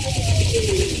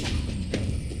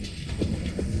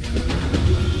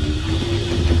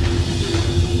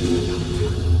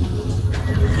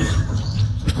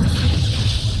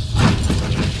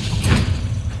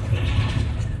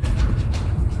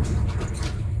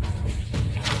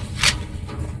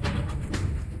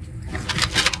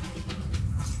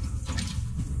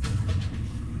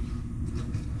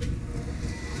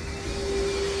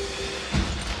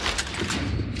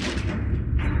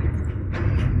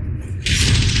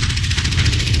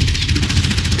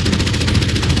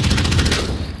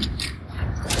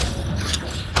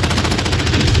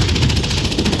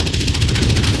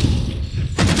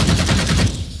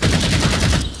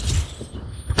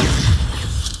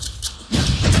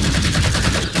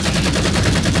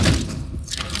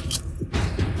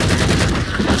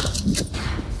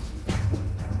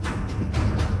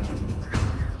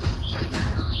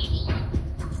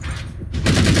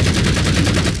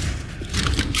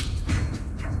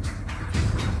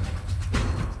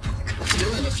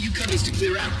 To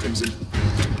clear out, Crimson.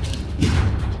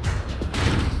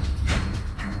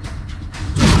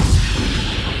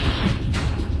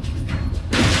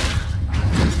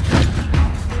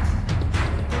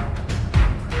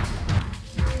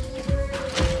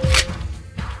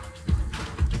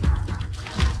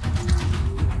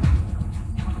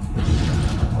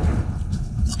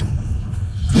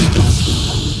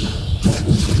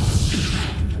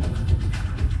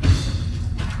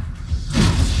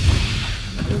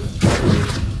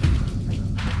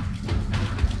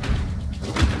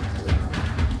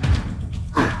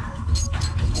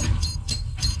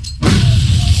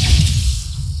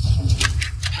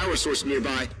 Source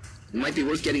nearby. It might be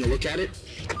worth getting a look at it.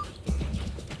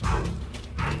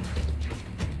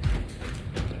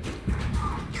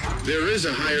 There is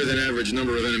a higher than average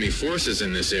number of enemy forces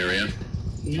in this area.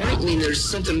 Might mean there's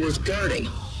something worth guarding.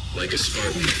 Like a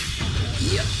Spartan.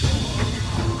 Yep.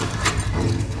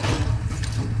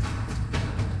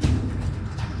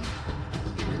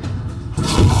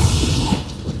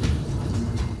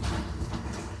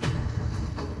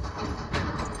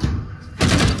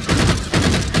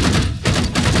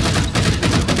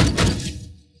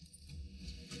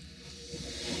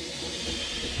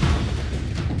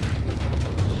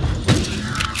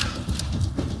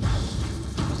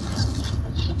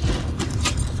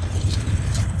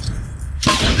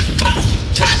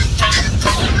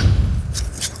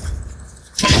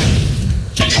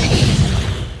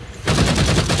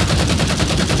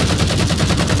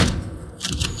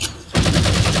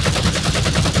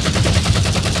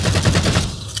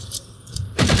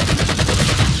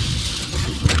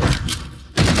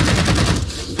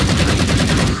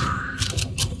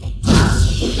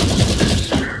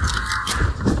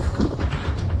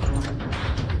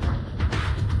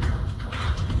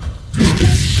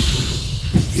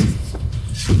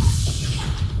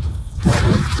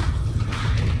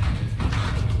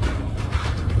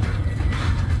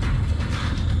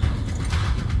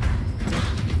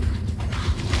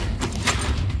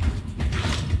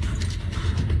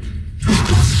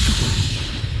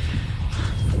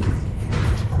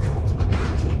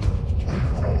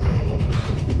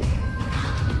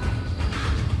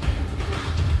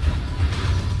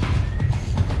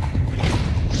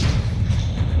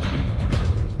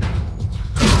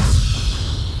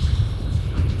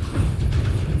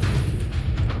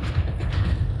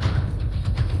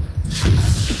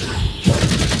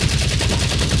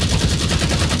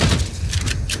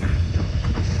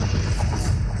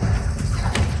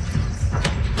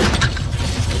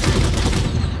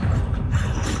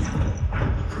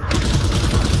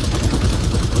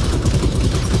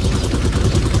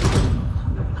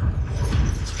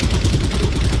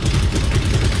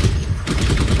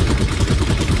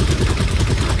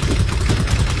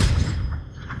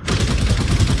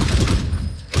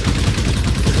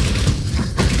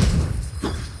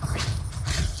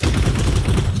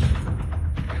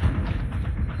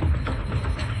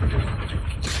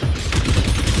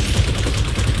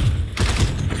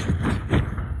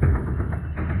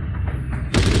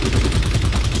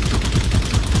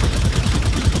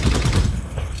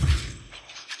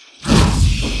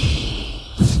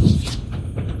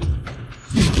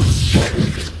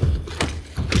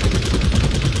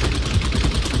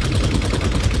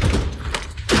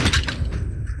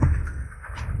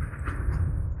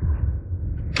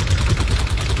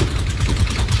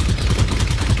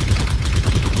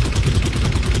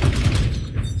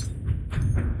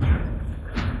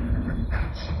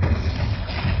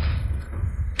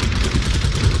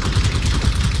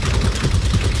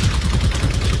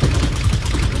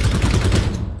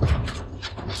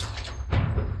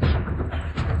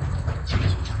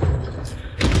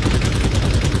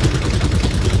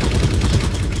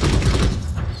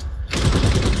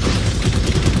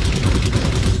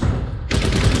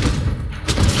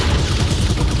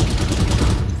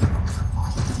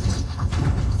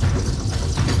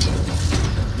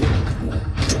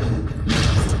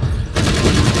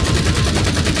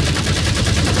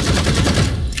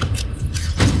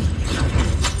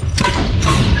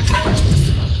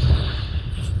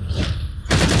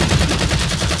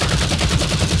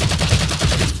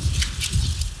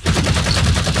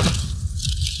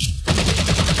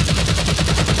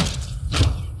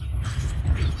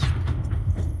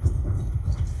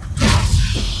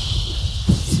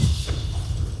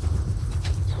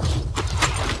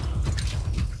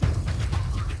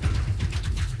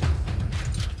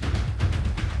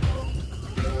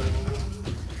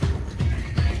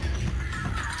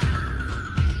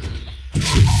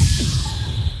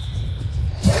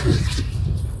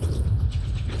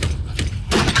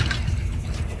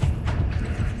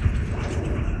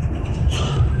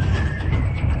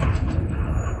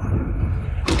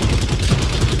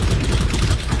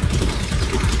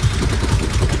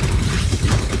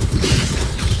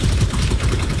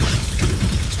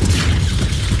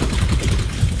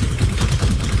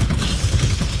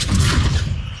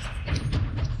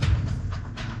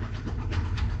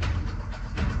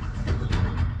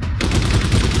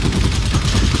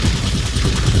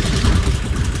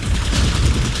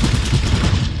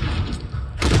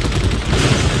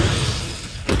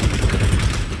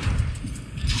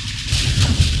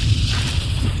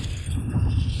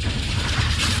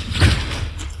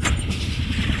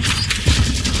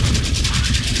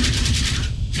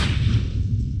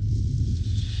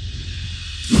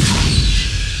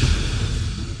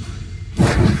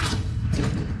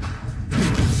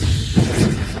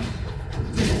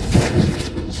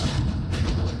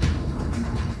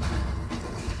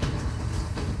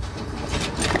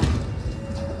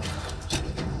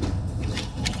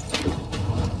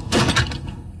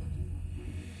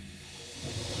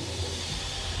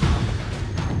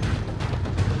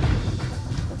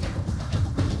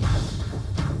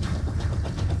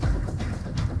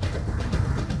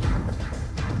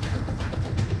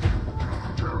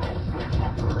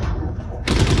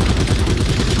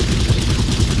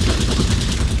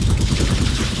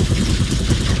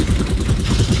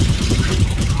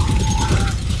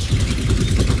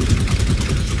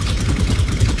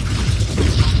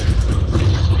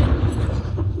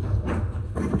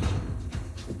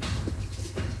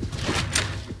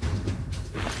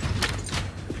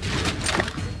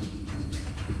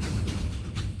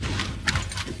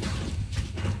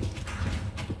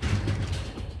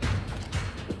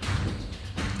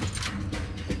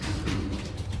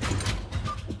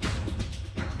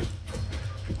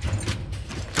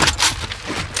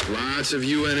 Lots of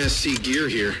UNSC gear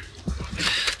here.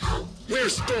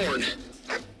 Where's Thorn?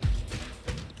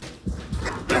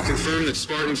 I confirm that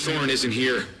Spartan Thorn isn't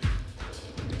here.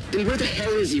 Then where the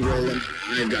hell is he, Roland?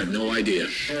 I've got no idea.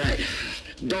 Alright.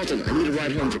 Dalton, I need a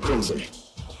ride home for Crimson.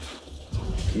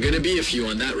 Gonna be a few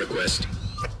on that request.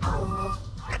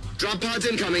 Drop pods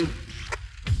incoming.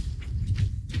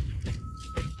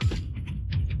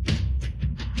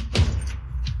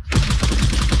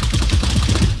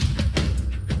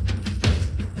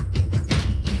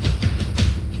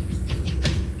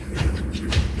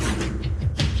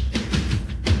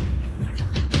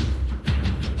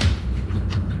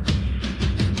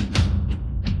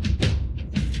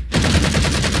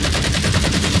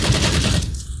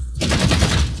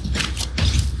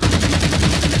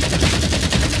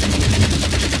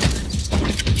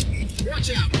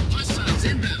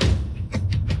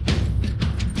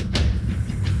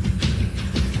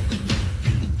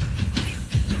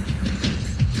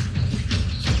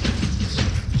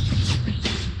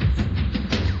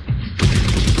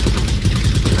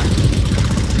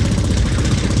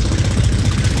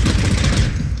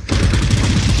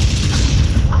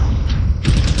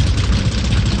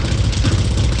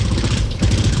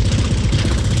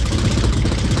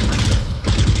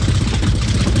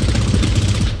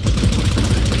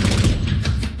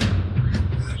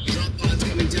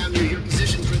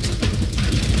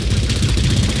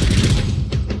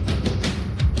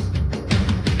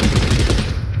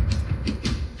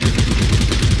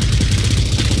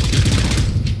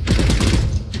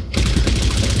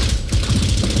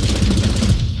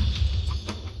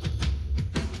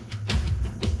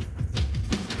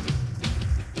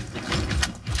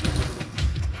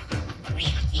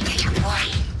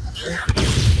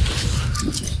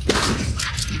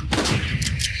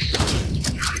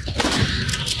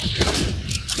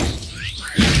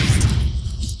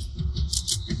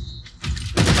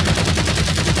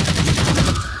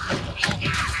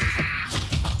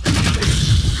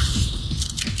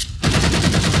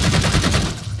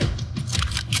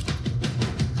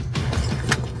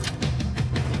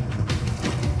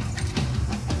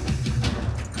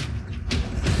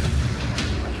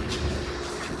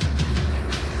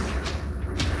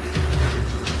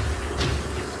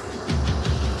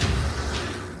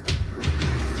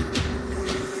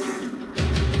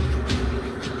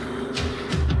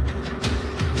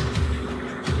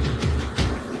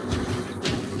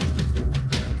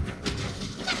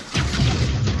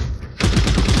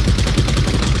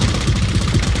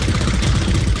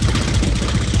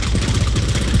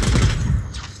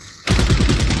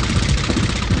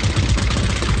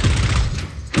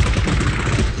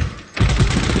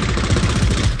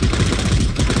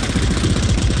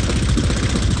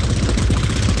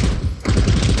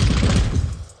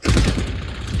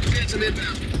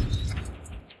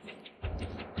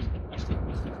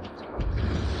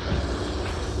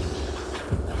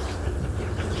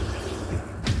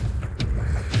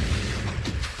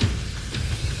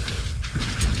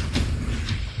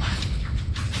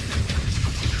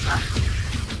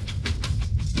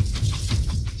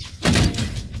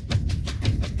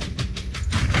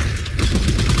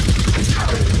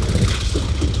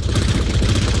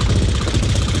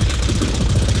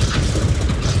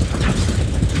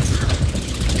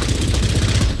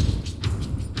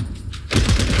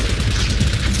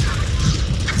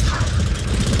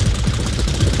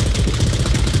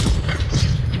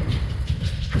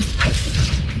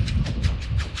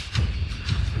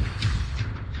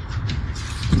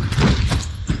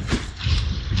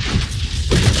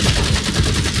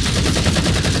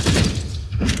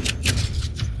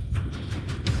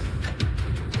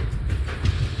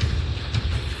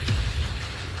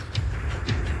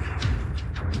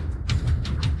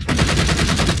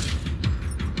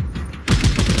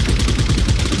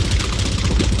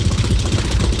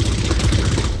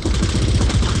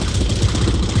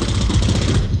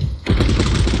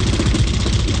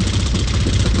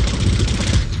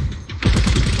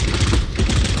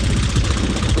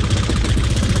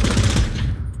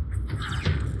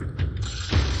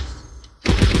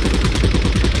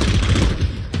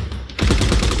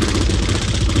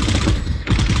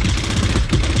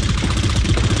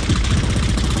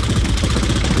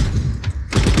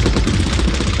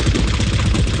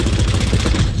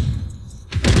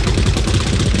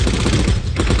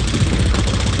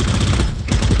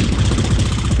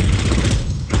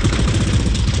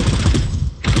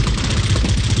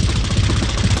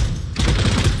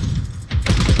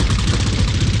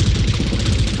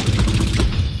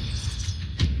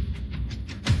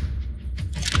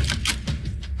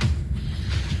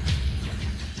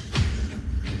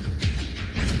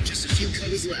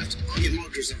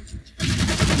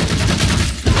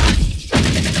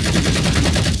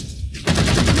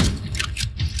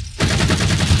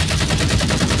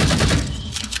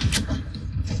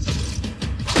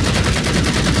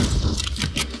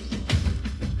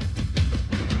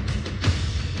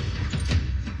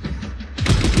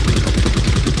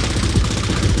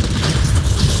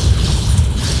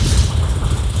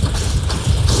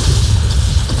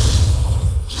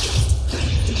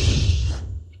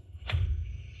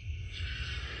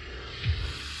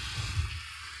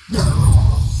 Don't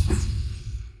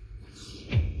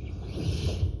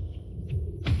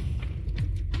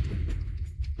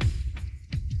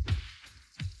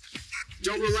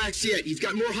relax yet. You've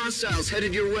got more hostiles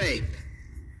headed your way.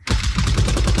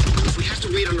 If we have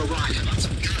to wait on a ride, how about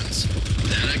some guns?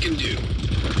 That I can do.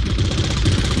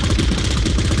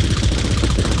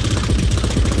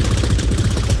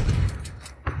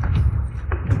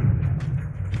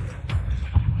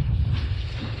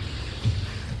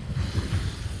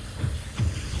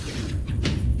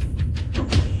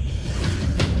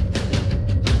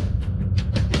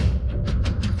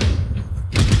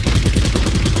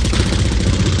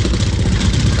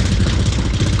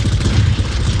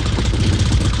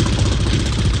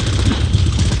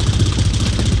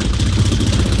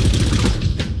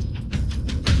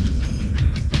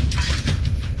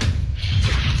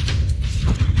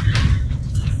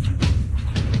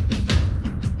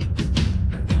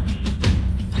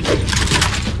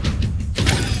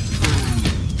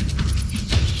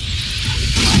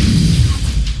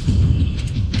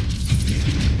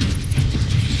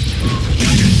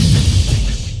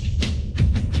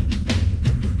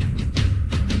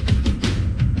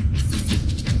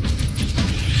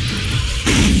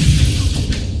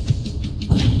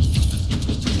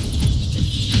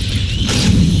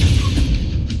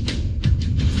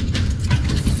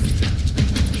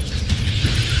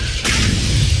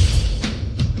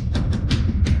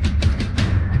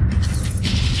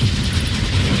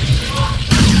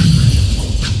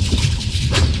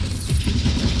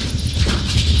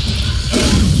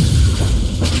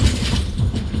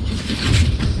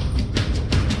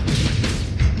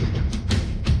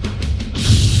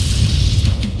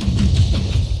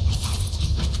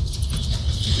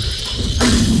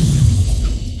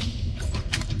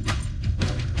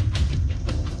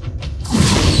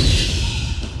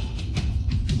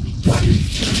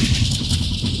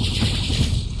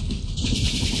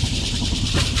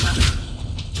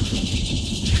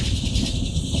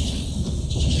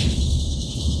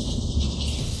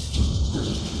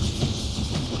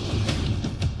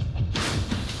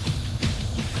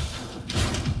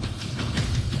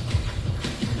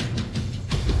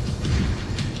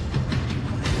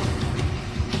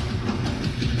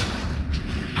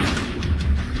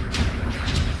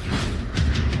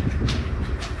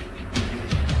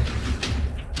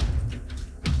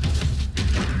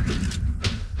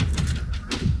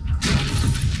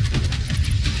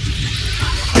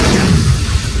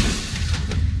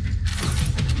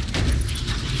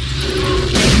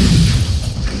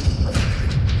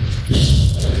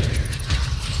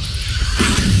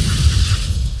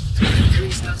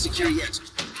 secure yet.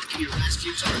 Your last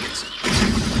few targets.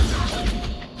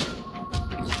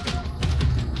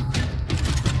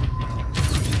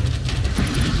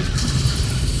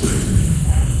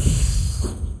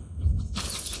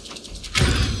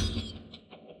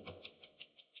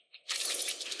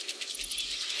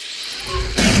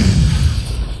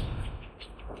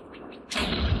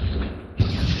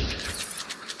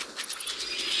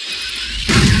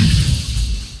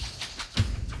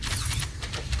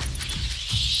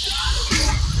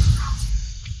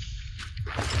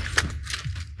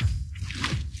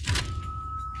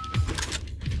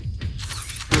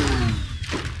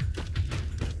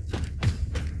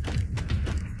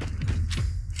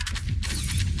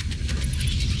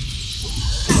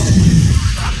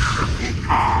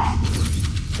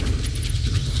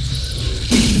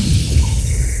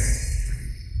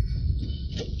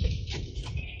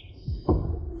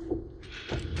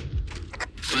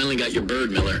 Finally got your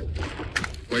bird, Miller.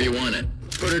 Where you want it?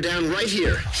 Put her down right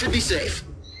here. Should be safe.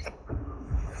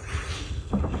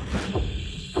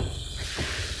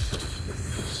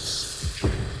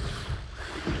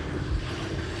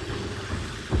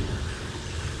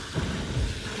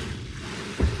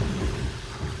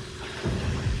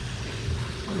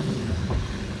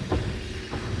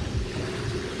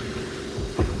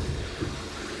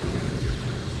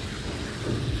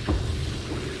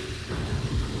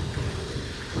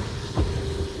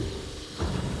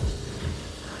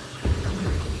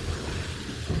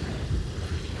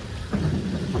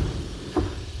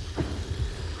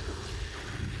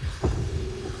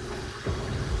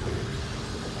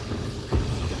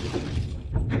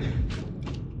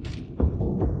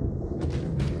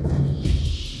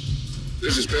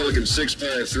 This is Pelican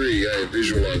 653. I have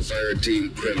visual on Fire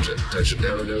Team Crimson. Touching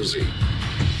down in OZ.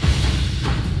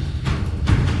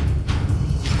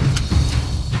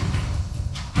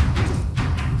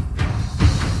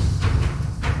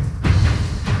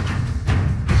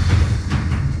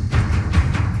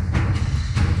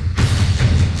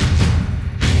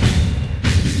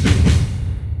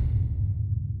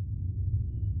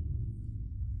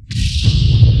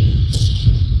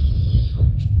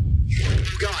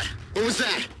 was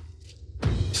that?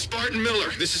 Spartan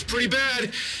Miller, this is pretty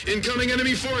bad. Incoming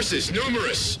enemy forces,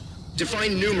 numerous.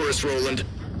 Define numerous, Roland.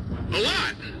 A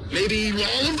lot. Maybe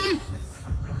all of them?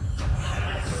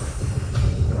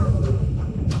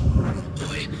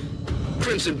 Boy.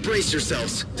 Crimson, brace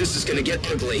yourselves. This is gonna get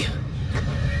ugly.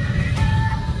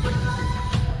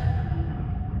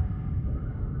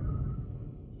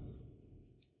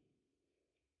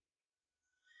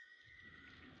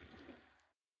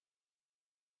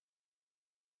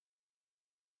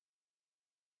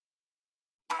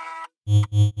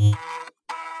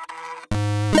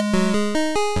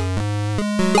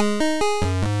 You